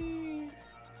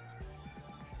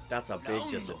 That's a big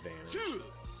disadvantage.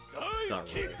 Not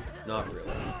really. Not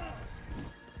really.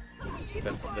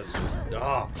 That's just.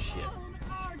 Oh, shit.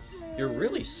 You're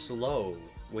really slow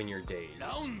when you're dazed.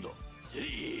 Round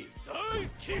 3.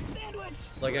 Divekick.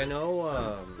 Like, I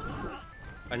know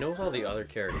with all the other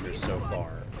characters so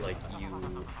far, like,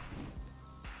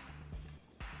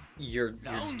 your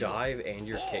dive and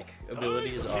your kick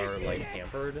abilities are, like,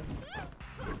 hampered.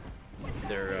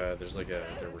 They're,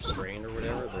 they're restrained or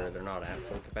whatever, they're not at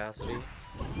full capacity.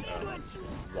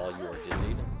 while you are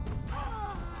dizzied.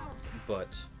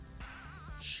 But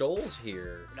Shoals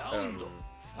here,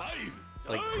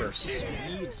 like her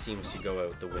speed seems to go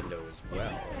out the window as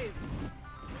well.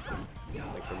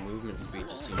 Like her movement speed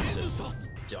just seems to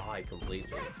die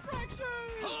completely.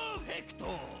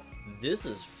 This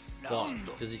is fun,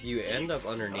 because if you end up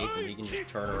underneath him, he can just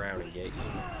turn around and get you.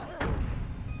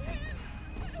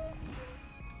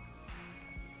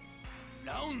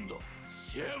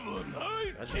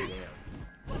 God damn.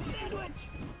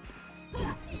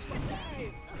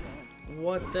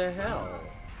 What the hell?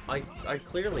 I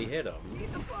clearly hit him.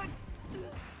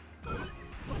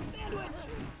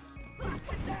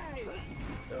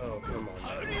 Oh, come on.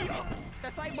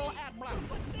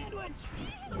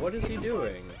 What is he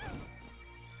doing?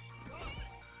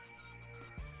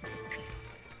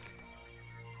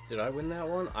 Did I win that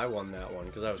one? I won that one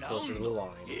because I was closer to the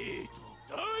line. He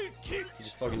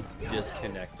just fucking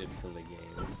disconnected from the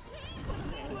game.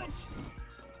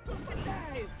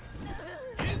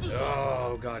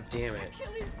 Oh, god damn it.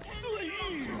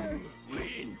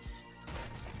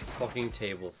 Fucking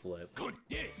table flip.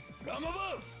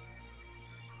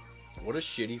 What a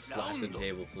shitty flaccid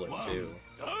table flip, too.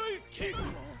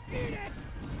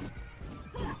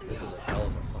 This is a hell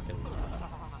of a fucking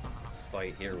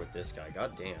fight here with this guy.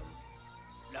 God damn.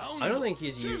 I don't think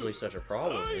he's usually such a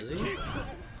problem, is he?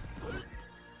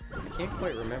 I can't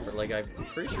quite remember. Like, I'm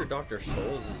pretty sure Dr.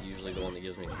 Shoals is usually the one that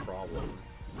gives me the problem.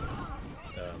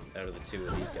 Out of the two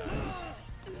of these guys.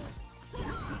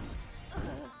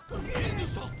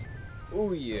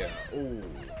 Oh yeah, ooh.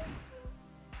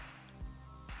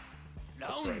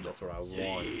 That's right, that's what I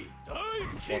want. I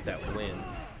want that win.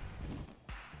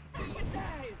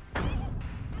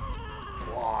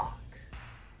 Block.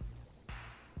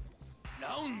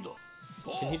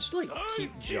 Can he just, like,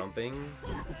 keep jumping?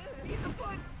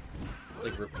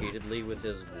 Like, repeatedly with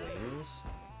his wings?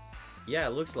 Yeah,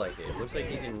 it looks like it. It looks like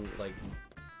he can, like,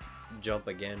 jump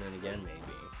again and again,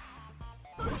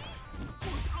 maybe.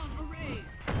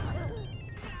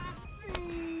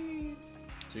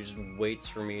 So he just waits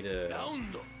for me to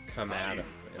come at him.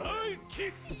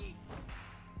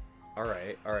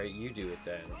 Alright, you do it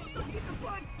then.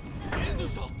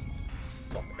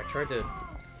 Fuck, I tried to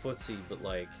footsie, but,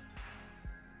 like...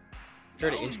 I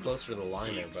tried to inch closer to the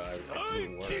line there, but it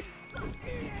didn't work.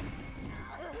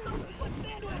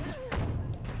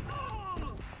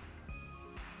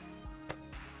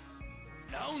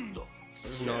 This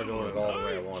is not going at all the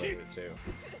way I wanted it to.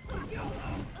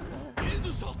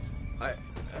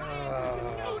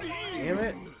 Damn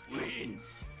it!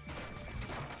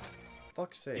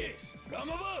 Fuck's sakes.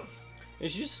 And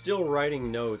she's still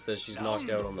writing notes as she's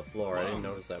knocked out on the floor. I didn't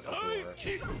notice that before.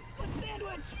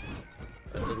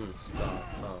 That doesn't stop,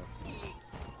 huh?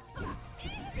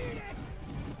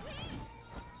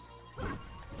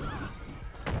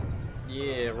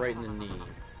 Yeah, right in the knee.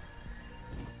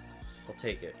 I'll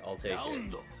take it. I'll take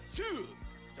it.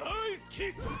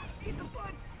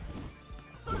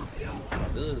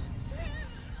 This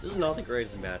is not the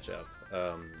greatest matchup.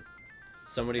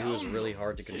 Somebody who's really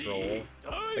hard to control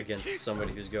against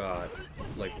somebody who's got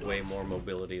like way more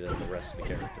mobility than the rest of the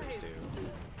characters do.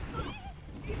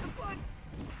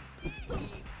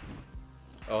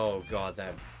 Oh god,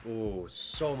 that ooh,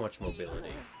 so much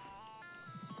mobility.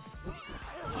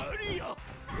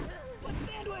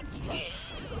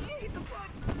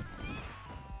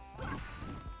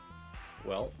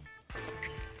 Well,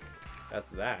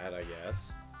 that's that, I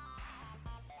guess.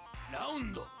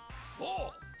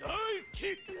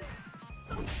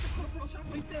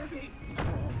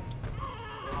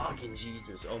 Fucking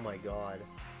Jesus, oh my god.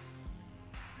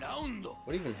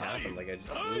 What even happened? Like, it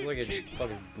looked like I just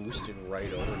fucking boosted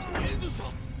right over to him.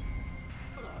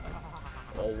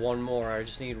 Oh, one more. I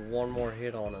just need one more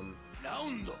hit on him.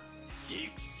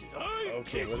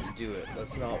 Okay, let's do it.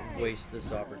 Let's not waste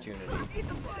this opportunity.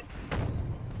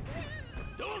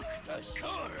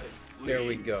 There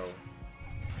we go.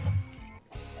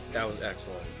 That was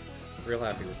excellent. Real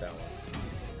happy with that one.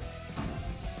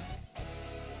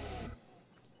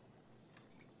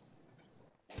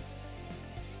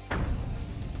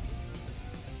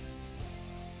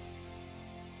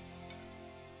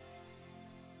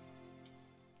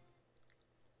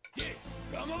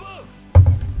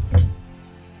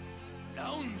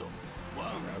 Round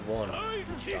one.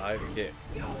 Dive kick.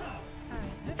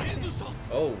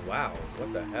 Oh wow,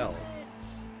 what the hell?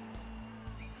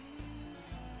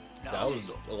 That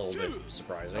was a little bit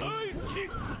surprising. Ooh.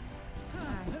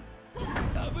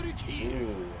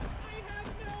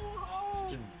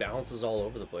 Just bounces all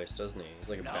over the place, doesn't he? He's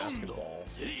like a basketball.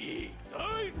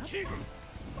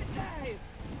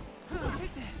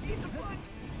 Take that. Eat the punch.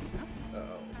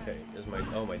 Okay. Is my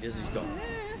my dizzy's gone.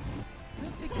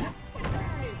 Take that.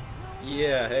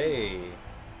 Yeah, hey.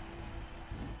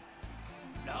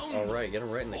 Down. All right, get him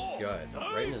right in the gut,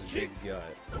 right in his big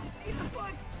gut. Eat the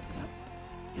punch.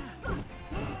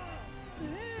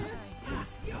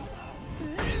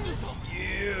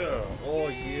 Yeah. Oh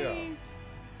yeah.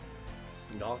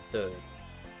 Knock the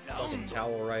fucking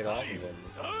towel right off of him.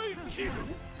 Oh.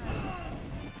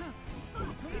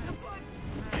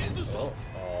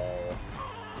 Oh.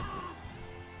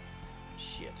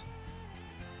 Shit.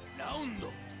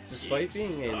 Despite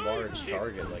being a large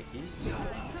target, like, he's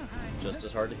just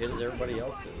as hard to hit as everybody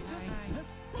else is.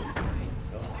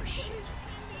 Oh, shit.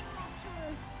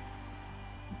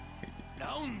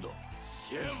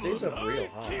 He stays up real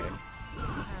high.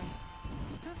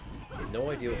 No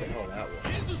idea what the hell that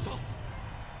was.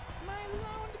 My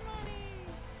loaned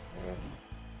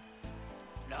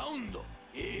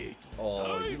money.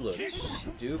 Oh, you look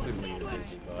stupid when you're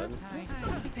dizzy, bud.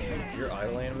 Your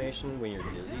idle animation when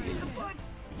you're dizzy is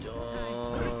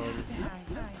dumb.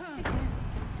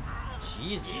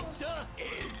 Jesus.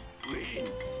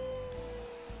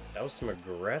 That was some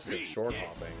aggressive short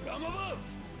hopping.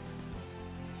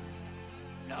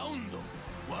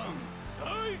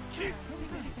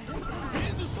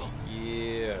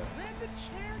 Yeah.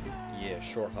 Yeah,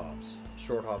 short hops.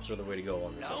 Short hops are the way to go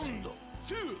on this end.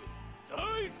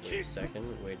 Wait a second,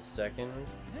 wait a second.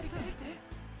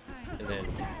 And then...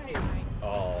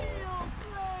 Oh.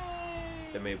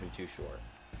 That may have been too short.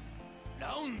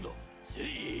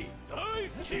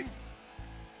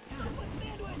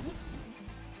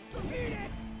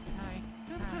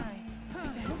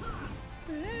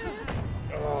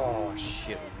 Oh,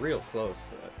 shit. Real close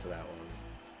to that one.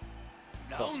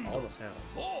 Fuck, almost had him.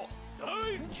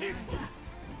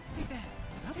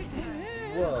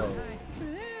 Whoa.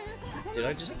 Did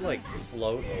I just, like,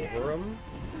 float over him?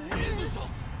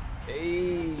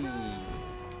 Hey.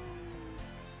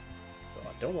 Oh,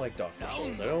 I don't like Dr.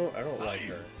 Shoals. I don't like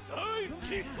her.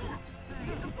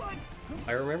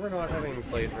 I remember not having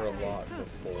played her a lot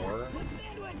before,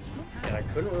 and I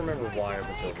couldn't remember why up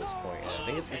until this point. I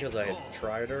think it's because I had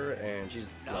tried her, and she's,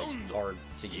 like, hard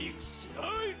to use.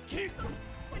 I'm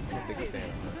a big fan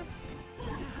of her.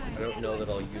 I don't know that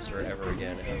I'll use her ever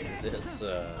again after this,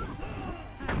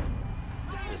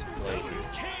 this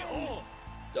playthrough.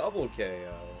 Double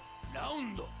KO.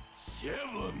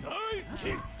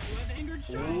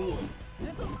 Ooh.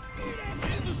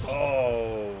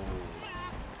 Oh.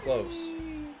 Close.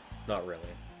 Not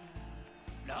really.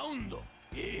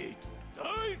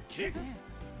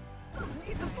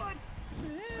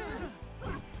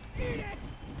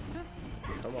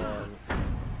 Come on.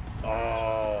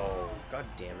 Oh. God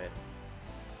damn it.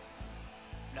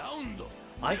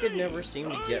 I could never seem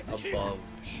to get above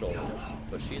Shoals,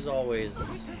 but she's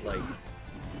always, like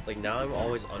now I'm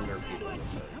always under people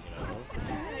with her,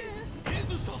 you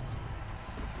know?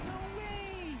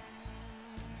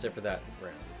 Except for that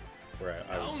round, where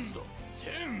I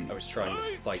was trying to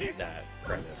fight that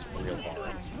premise real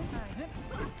hard.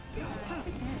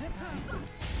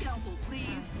 Scalpel,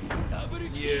 please.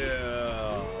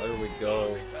 Yeah, there we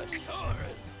go.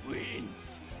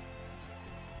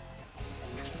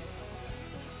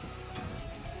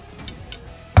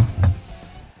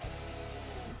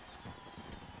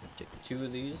 Take 2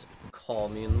 of these, call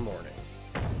me in the morning.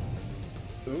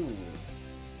 Ooh.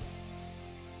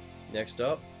 Next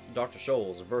up, Dr.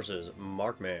 Shoals versus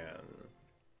Markman.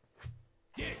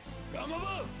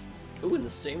 Ooh, in the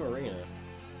same arena.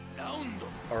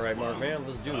 Alright, Markman,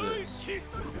 let's do this.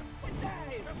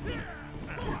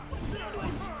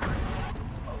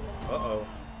 Uh-oh.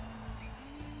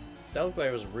 That looked like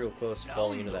it was real close to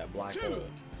falling into that black hole.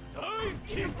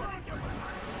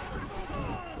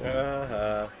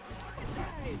 Uh-huh.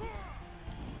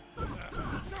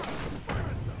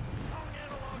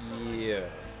 Yeah.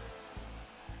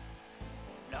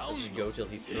 Let's just go till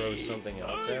he throws something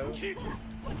else out.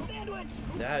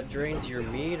 That drains your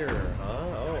meter, huh?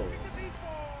 Oh.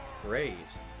 Great.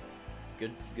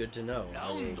 Good to know.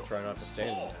 I will try not to stand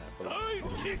in that for long.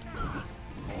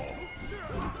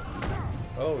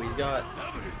 Oh, he's got...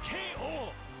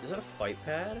 Is that a fight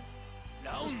pad?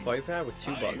 A fight pad with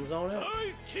 2 buttons on it?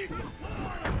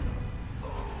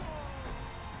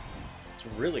 It's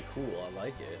really cool, I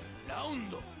like it. I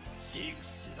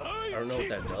don't know what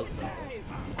that does though.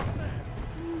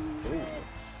 Ooh.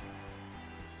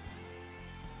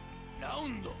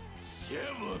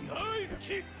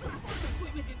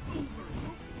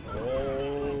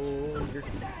 Oh, you're...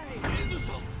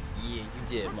 Yeah, you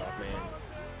did, Mothman.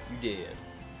 You did.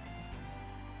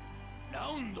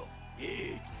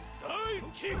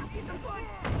 kick.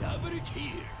 Double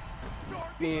kill.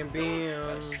 Bam,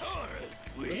 bam. Shoals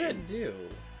What does that wins. do?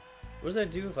 What does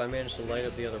that do if I manage to light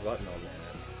up the other button on that?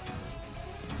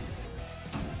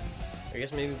 I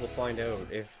guess maybe we'll find out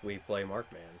if we play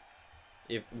Markman.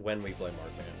 When we play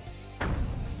Markman.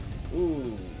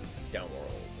 Ooh,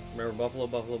 Downworld. Remember Buffalo,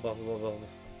 Buffalo, Buffalo, Buffalo.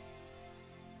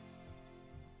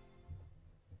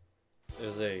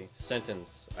 There's a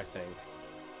sentence, I think.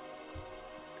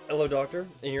 Hello, doctor.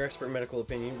 In your expert medical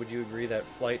opinion, would you agree that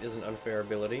flight is an unfair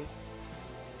ability?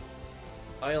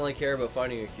 I only care about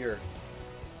finding a cure.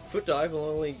 Foot dive will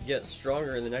only get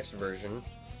stronger in the next version,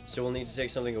 so we'll need to take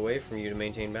something away from you to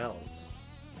maintain balance.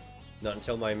 Not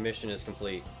until my mission is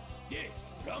complete. Yes,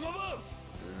 from above.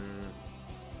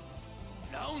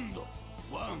 Round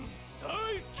 1.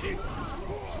 Dive kick.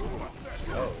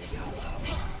 Oh.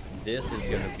 This is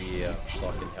gonna be a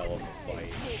fucking hell of a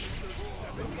fight.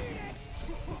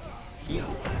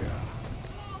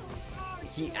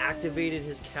 He activated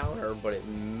his counter, but it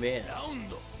missed.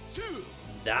 Round 2.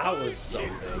 That was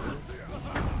something.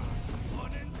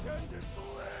 Unintended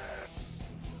blitz.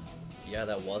 Yeah,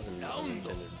 that wasn't Round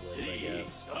unintended blitz, I 3.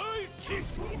 guess. Dive kick.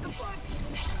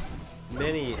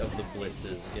 Many of the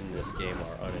blitzes in this game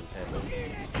are unintended.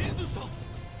 Insult.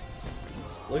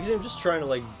 Look at him just trying to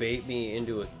like bait me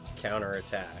into a counter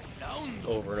attack Round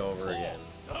over and over again.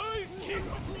 dive kick.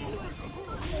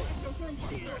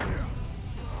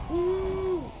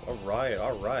 Woo! Alright,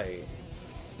 alright.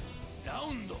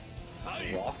 Round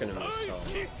 5. Rocking him this Dive time.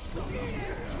 kick.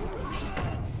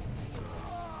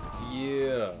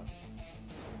 Yeah.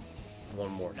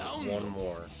 One more, just Round one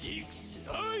more. 6.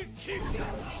 Dive kick.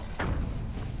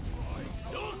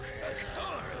 Dr.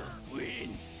 Shoals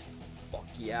wins. Fuck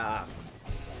yeah.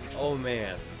 Oh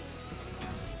man.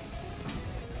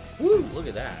 Woo! Look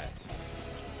at that.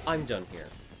 I'm done here.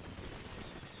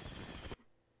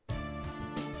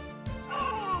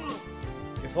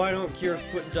 If I don't cure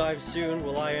foot dive soon,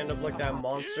 will I end up like that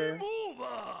monster? Game over.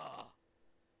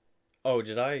 Oh,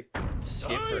 did I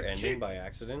skip her ending by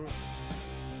accident?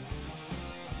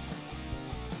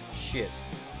 Shit.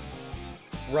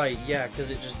 Right, yeah, because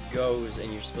it just goes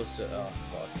and you're supposed to... Oh,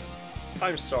 fuck.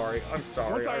 I'm sorry, I'm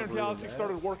sorry. Once I Iron ruined Galaxy that.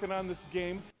 started working on this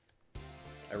game,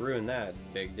 I ruined that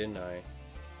big, didn't I?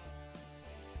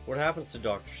 What happens to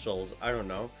Dr. Shoals? I don't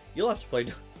know. You'll have to play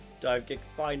Divekick to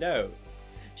find out.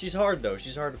 She's hard, though.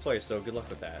 She's hard to play, so good luck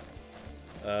with that.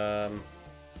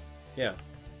 Yeah.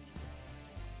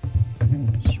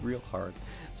 She's real hard.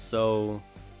 So,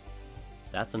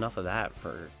 that's enough of that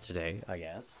for today, I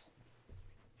guess.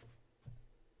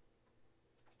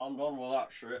 I'm done with that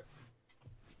shit.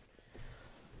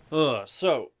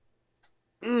 So,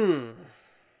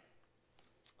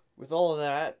 with all of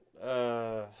that,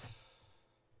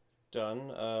 done,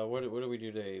 what did we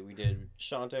do today? We did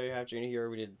Shantae, Half Genie here,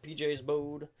 we did PJ's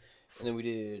Mode, and then we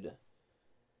did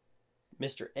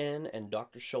Mr. N and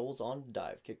Dr. Shoals on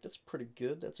Divekick. That's pretty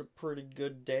good. That's a pretty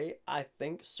good day, I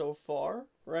think, so far,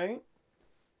 right?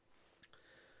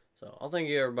 So, I'll thank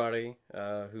you, everybody,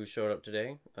 who showed up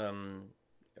today.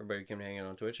 Everybody came to hang out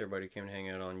on Twitch. Everybody came to hang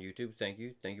out on YouTube. Thank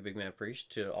you. Thank you, Big Man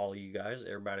Priest, to all you guys.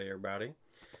 Everybody.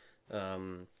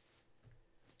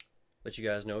 Let you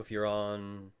guys know if you're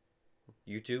on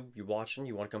YouTube, you're watching,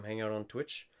 you want to come hang out on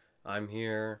Twitch. I'm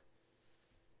here.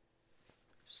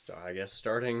 I guess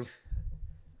starting...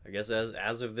 I guess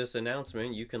as of this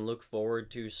announcement, you can look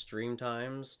forward to stream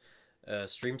times.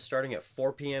 Streams starting at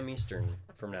 4 p.m. Eastern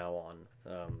from now on.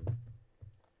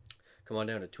 Come on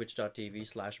down to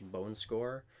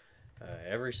twitch.tv/BoneSkore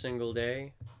every single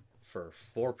day for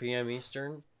 4 p.m.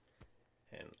 Eastern.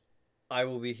 And I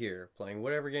will be here playing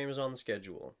whatever game is on the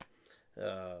schedule.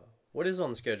 What is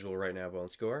on the schedule right now,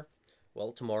 BoneSkore?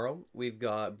 Well, tomorrow we've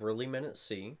got Burly Men at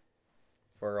Sea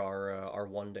for our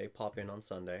one-day pop-in on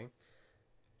Sunday.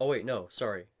 Oh wait, no,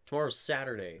 sorry. Tomorrow's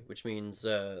Saturday, which means,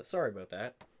 sorry about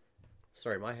that.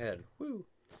 Sorry, my head. Woo!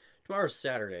 Tomorrow's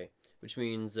Saturday, which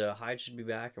means Hyde should be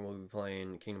back and we'll be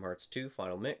playing Kingdom Hearts 2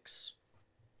 Final Mix.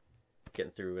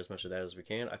 Getting through as much of that as we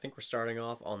can. I think we're starting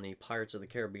off on the Pirates of the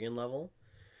Caribbean level.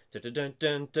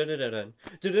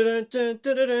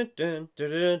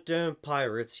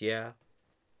 Pirates, yeah.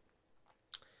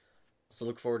 So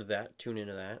look forward to that. Tune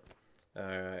into that.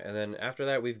 And then after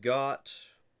that, we've got...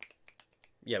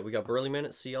 Yeah, we got Burly Men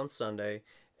at Sea on Sunday.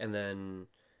 And then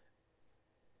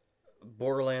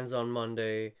Borderlands on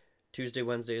Monday. Tuesday,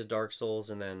 Wednesday is Dark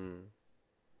Souls. And then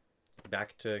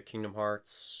back to Kingdom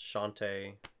Hearts,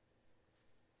 Shantae.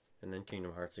 And then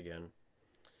Kingdom Hearts again.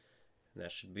 And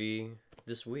that should be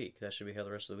this week. That should be how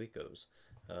the rest of the week goes.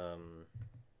 Or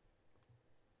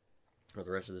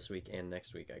the rest of this week and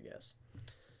next week, I guess.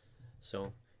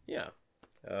 So, yeah.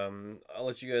 I'll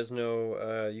let you guys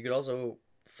know. You could also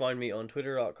find me on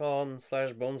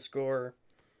twitter.com/BoneSkore.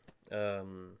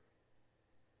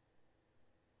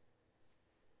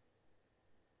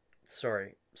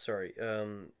 Sorry.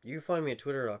 You can find me at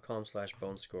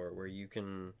twitter.com/BoneSkore, where you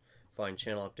can find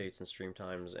channel updates and stream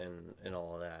times and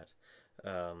all of that.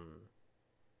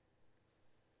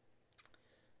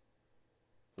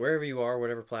 Wherever you are,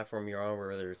 whatever platform you're on,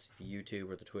 whether it's the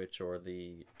YouTube or the Twitch or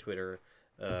the Twitter,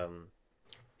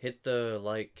 hit the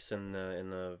likes and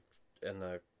the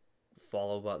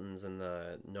follow buttons and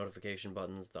the notification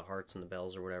buttons, the hearts and the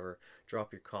bells or whatever.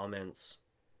 Drop your comments.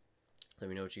 Let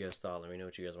me know what you guys thought. Let me know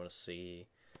what you guys want to see,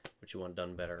 what you want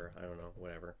done better. I don't know,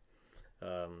 whatever.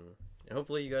 And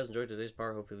hopefully you guys enjoyed today's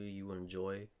part. Hopefully you will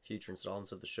enjoy future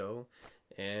installments of the show,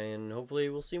 and hopefully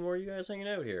we'll see more of you guys hanging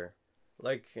out here.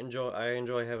 I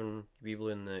enjoy having people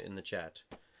in the chat,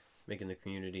 making the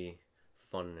community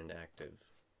fun and active.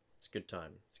 It's a good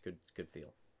time. It's good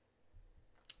feel.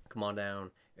 Come on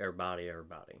down, everybody.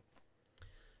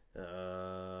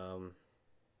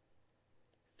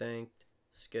 Thanked,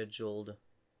 scheduled.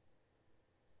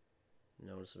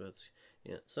 Notice about,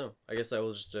 yeah. So I guess I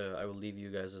will leave you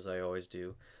guys as I always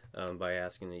do, by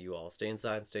asking that you all stay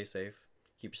inside and stay safe.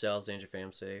 Keep yourselves and your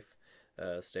fam safe.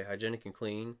 Stay hygienic and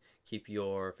clean. Keep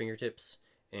your fingertips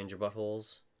and your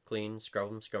buttholes clean. Scrub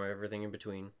them. Scrub everything in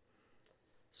between.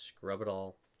 Scrub it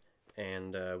all.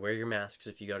 And wear your masks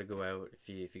if you got to go out. If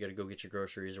you got to go get your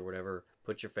groceries or whatever,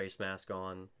 put your face mask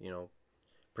on. You know,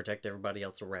 protect everybody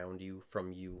else around you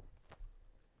from you.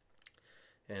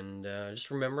 And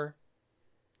just remember,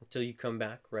 until you come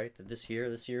back, right, that this here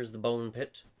is the Bone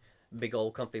Pit. Big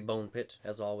old comfy Bone Pit,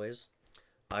 as always.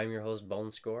 I'm your host,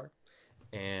 BoneSkore.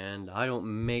 And I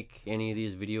don't make any of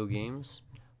these video games.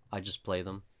 I just play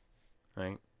them,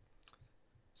 right?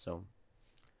 So,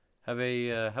 have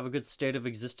a good state of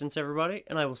existence, everybody,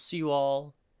 and I will see you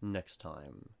all next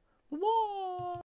time. Bye.